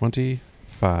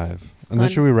 25. And then Going-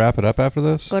 should we wrap it up after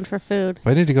this? Going for food. If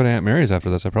I need to go to Aunt Mary's after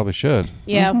this, I probably should.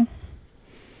 Yeah. Mhm.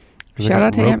 'Cause I Shout got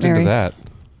out to Aunt roped into Mary. that.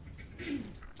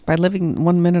 By living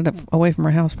 1 minute away from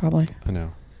her house, probably. I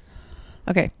know.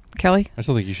 Okay, Kelly, I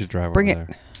still think you should drive Bring over it.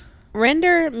 there.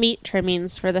 Render meat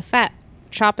trimmings for the fat.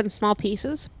 Chop in small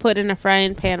pieces, put in a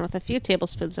frying pan with a few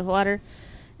tablespoons of water,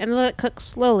 and let it cook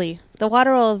slowly. The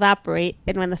water will evaporate,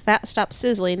 and when the fat stops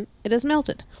sizzling, it is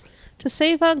melted. To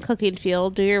save on cooking fuel,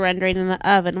 do your rendering in the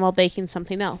oven while baking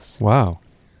something else. Wow.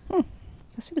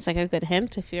 That seems like a good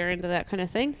hint if you're into that kind of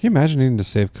thing. Can you imagine needing to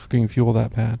save cooking fuel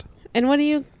that bad? And what do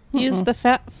you use the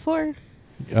fat for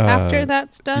after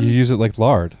that's done? You use it like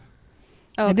lard.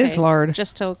 Oh, It is lard.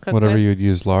 Just to cook Whatever with. you would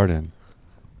use lard in.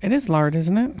 it is lard,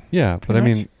 isn't it? Yeah, but I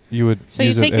Pretty mean, you would So you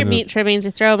use take it your in meat trimmings,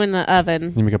 you throw them in the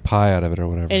oven, you make a pie out of it or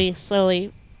whatever. and you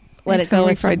slowly let Make it go some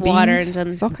with some refried water, beans. and then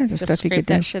There's all kinds of just stuff you scrape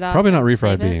could that do. shit off Probably not and refried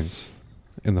save it. beans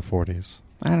in the 40s.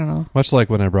 I don't know. Much like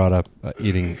when I brought up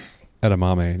eating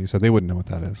edamame, and you said they wouldn't know what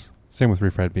that is. Same with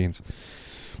refried beans.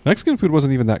 Mexican food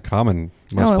wasn't even that common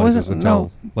most No, it places wasn't,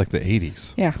 until like the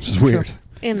 80s. Yeah, Which is it's true. weird.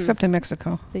 In Except in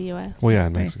Mexico. the U.S. Well, yeah,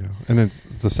 in Okay. Mexico. And it's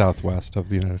the southwest of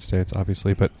the United States,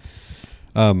 obviously. But,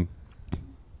 well,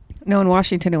 No, in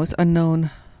Washington it was unknown.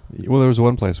 there was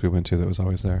one place we went to that was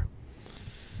always there.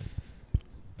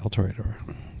 El Torredor.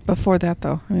 Before that,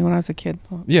 though, I mean, when I was a kid,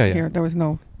 Yeah, yeah. here there was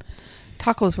no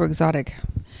tacos were exotic.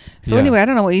 So Yeah. anyway, I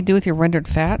don't know what you do with your rendered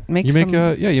fat. Make You make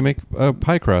some you make a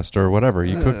pie crust or whatever.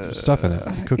 You cook stuff in it.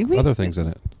 You cook you make- other things in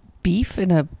it. beef in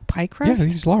a pie Yeah, crust. they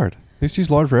use lard. They used to use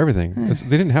lard for everything. Hmm.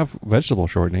 They didn't have vegetable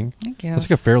shortening. I guess. That's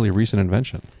like a fairly recent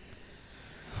invention.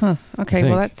 Huh. I Okay.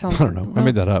 Well, think. that sounds. I don't know. I well,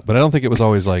 made that up, but I don't think it was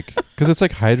always like because it's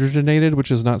like hydrogenated,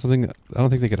 which is not something. I don't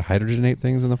think they could hydrogenate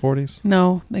things in the 40s.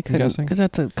 No, they couldn't guessing. because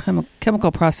that's a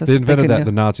chemical process. They invented that. couldn't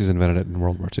The do. Nazis invented it in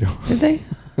World War II. Did they?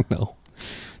 No,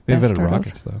 they invented Bastardos.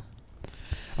 rockets though.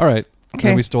 All right. Okay.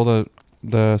 And we stole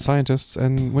the scientists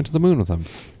and went to the moon with them.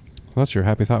 That's your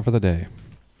happy thought for the day.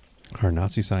 Our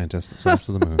Nazi scientist that sent us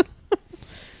to the moon.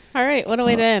 All right, what a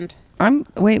way to end.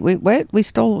 Wait, what? We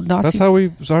stole Nazis.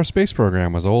 That's how our space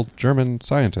program was. Old German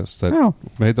scientists that Oh.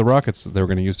 made the rockets that they were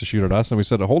going to use to shoot at us, and we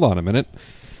said, "Hold on a minute,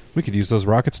 we could use those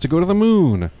rockets to go to the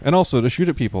moon and also to shoot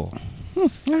at people. All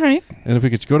right. And if we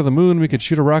could go to the moon, we could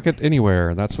shoot a rocket anywhere."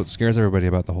 And that's what scares everybody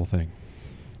about the whole thing.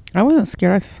 I wasn't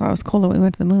scared. I thought it was cool that we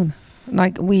went to the moon.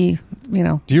 Like we, Do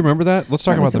you remember that? Let's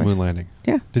talk That about was the so moon much- landing.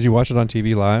 Yeah. Did you watch it on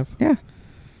TV live? Yeah.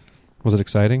 Was it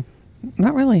exciting?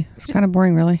 Not really. It's kind of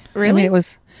boring, really. I Really? mean, it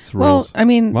was. It's Well, rules. I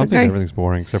mean, Mom the thinks guy. everything's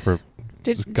boring except for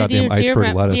Did goddamn you, do, iceberg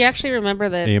you lettuce. do you actually remember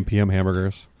the AM/PM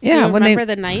hamburgers. do you Yeah, when they. remember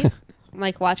the night?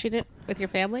 Like watching it with your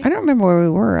family? I don't remember where we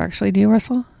were actually. Do you,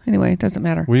 Russell? Anyway, it doesn't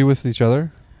matter. Were you with each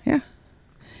other? Yeah.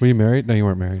 Were you married? No, you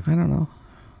weren't married. I don't know.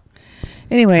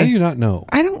 Anyway, How do you not know?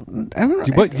 I don't. I don't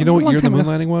know. Do you know what year the moon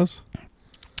landing was?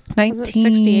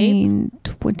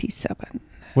 1927.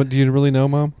 What do you really know,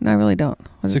 Mom? No, I really don't.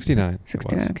 Was it 69. it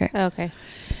 69. was. Okay. Okay.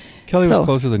 Kelly So- was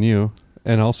closer than you,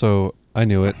 and also I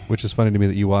knew it, which is funny to me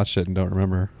that you watched it and don't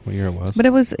remember what year it was. But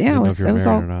it was. I Yeah, it didn't know was. if you were It was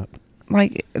married all or not.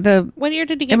 like the What year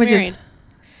did you get images. married?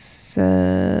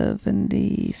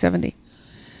 70.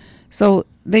 So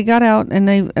they got out and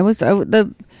it was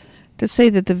to say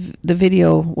that the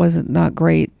video wasn't not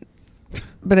great,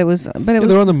 but it was. But it Yeah, was.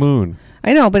 they're on the moon.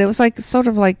 I know, but it was like sort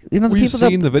of like the We've people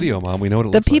seen that the video, Mom. We know what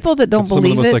it the looks like. people that don't It's some of the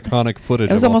believe most it. iconic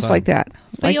footage. It was of all almost time. like that.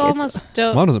 But Like you it's- almost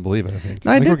don't. Mom doesn't believe it, I think.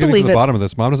 No, I think do we're getting believe to the it. bottom of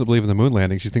this. Mom doesn't believe in the moon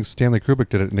landing. She thinks Stanley Kubrick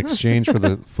did it in exchange for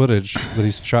the footage that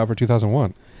he's shot for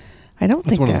 2001. I don't That's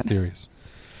think one that of the theories.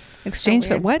 exchange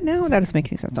for weird. what now? That doesn't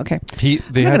make any sense. Okay. They I'm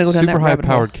not had gonna go down that super high rabbit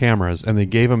hole. powered cameras, and they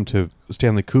gave them to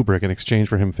Stanley Kubrick in exchange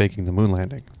for him faking the moon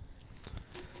landing.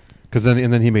 Because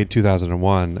then he made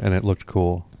 2001, and it looked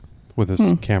cool with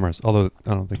his cameras. Although I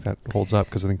don't think that holds up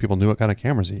because I think people knew what kind of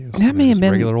cameras he used. That They're may have just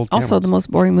been regular old also cameras. the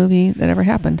most boring movie that ever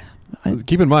happened.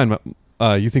 Keep in mind,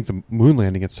 you think the moon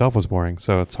landing itself was boring,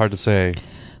 so it's hard to say.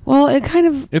 Well, it kind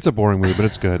of. It's a boring movie, but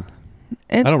it's good.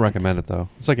 It, I don't recommend it though.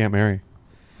 It's like Aunt Mary.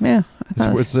 Yeah. I thought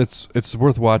it was- It's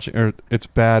worth watching, or it's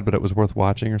bad, but it was worth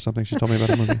watching, or something. She told me about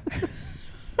the movie.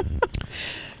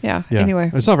 yeah. Yeah.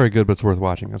 Anyway. It's not very good, but it's worth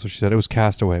watching. That's what she said. It was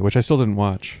Castaway, which I still didn't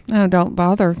watch. No, don't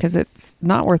bother because it's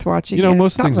not worth watching. You know, and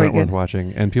most it's not things very aren't worth good.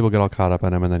 watching, and people get all caught up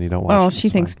on them, and then you don't watch. Well, it. she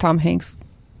It's thinks fine. Tom Hanks.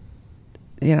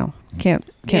 Can't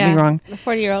Yeah, be wrong. The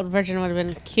 40-year-old virgin would have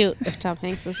been cute if Tom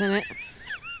Hanks was in it.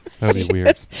 That would be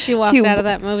weird. She walked She- out of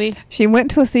that movie. She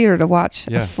went to a theater to watch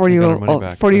Yeah, a we got our money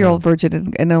back. 40-year-old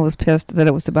virgin, and then was pissed that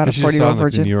it was about a She just saw 40-year-old in like, the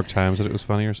virgin. New York Times that it was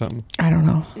funny or something. I don't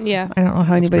know. Yeah. I don't know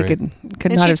how anybody great.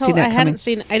 could And not she have seen told- that coming.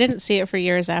 I didn't see it for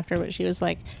years after, but she was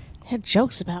like, had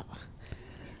jokes about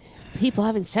people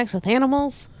having sex with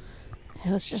animals.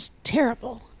 It was just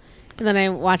terrible. And then I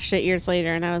watched it years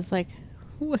later, and I was like,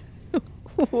 what?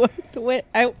 What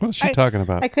is she talking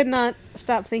about? I could not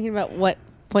stop thinking about what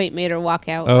point made her walk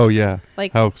out. Oh, yeah.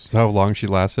 Like how long she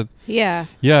lasted? Yeah.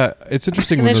 Yeah, it's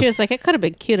interesting. And then she was like, it could have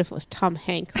been cute if it was Tom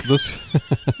Hanks.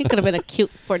 He could have been a cute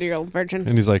 40-year-old virgin.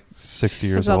 And he's like 60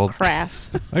 years all old.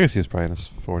 Crass. I guess he was probably in his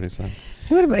 40s then.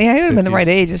 He would have been the right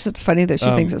age. It's just funny that she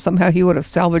thinks that somehow he would have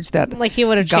salvaged that. Like he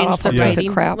would have changed the piece writing.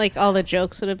 of crap. Like all the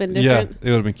jokes would have been different. Yeah,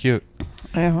 it would have been cute.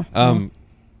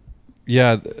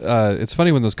 It's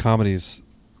funny when those comedies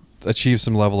achieve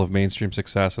some level of mainstream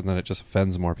success and then it just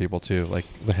offends more people too. Like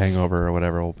The Hangover or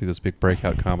whatever will be those big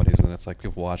breakout comedies, and then it's like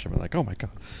people watch them and like, oh my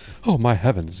god, oh my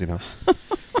heavens, because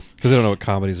they don't know what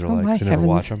comedies are like, so they never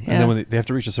watch them. Yeah. And then when they have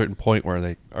to reach a certain point where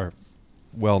they are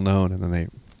well known, and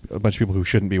then a bunch of people who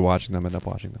shouldn't be watching them end up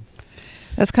watching them.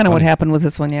 That's kind of what happened with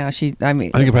this one. Yeah, I think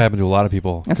it happened to a lot of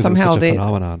people because it was such a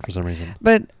phenomenon for some reason.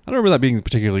 But I don't remember that being a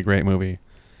particularly great movie.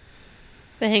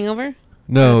 The Hangover?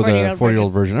 No, the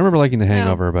 40-year-old version. I remember liking The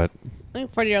Hangover, but I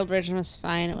think 40-year-old version was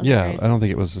fine. It was I don't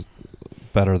think it was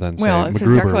better than say it's MacGruber,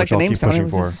 exactly like which the I'll name keep sounded. pushing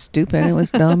It for. was stupid. It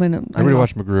was dumb, and everybody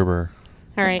watch MacGruber.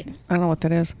 All right. I don't know what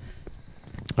that is.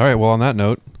 All right. Well, on that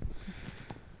note,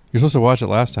 you're supposed to watch it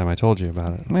last time. I told you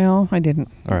about it. Well, I didn't.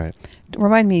 All right.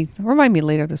 Remind me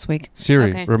later this week.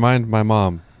 Siri, remind my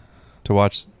mom to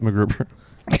watch MacGruber.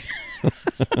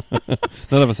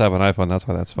 None of us have an iPhone. That's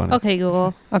why that's funny. Okay,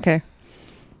 Google. Okay.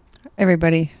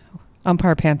 Everybody,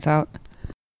 umpire pants out.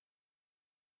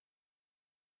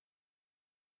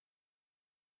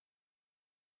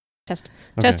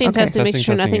 Testing, make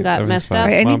sure nothing got messed up.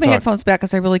 I need my headphones back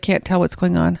because I really can't tell what's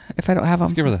going on if I don't have them.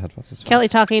 Just give her the headphones. Kelly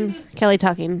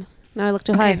talking. Now I look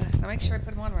too high. I'll make sure I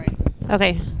put them on right.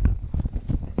 Okay.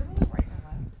 Is there really right and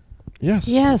left? Yes.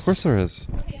 Yes. Of course there is.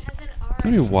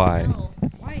 Maybe why?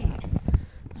 Why?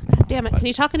 God damn it. Can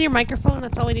you talk into your microphone?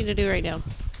 That's all we need to do right now.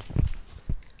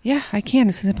 Yeah, I can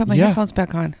as soon as I put my headphones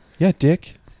back on. Yeah,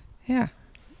 dick. Yeah,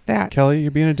 that. Kelly,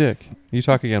 you're being a dick. You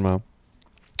talk again, Mom.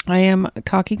 I am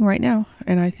talking right now,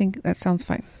 and I think that sounds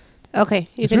fine. Okay,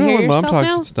 you can hear when yourself Mom talks,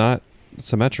 now? it's not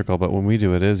symmetrical, but when we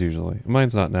do, it is usually.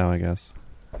 Mine's not now, I guess.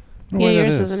 Yeah,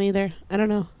 yours isn't either. I don't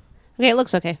know. Okay, it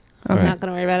looks okay. I'm Right. not going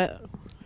to worry about it.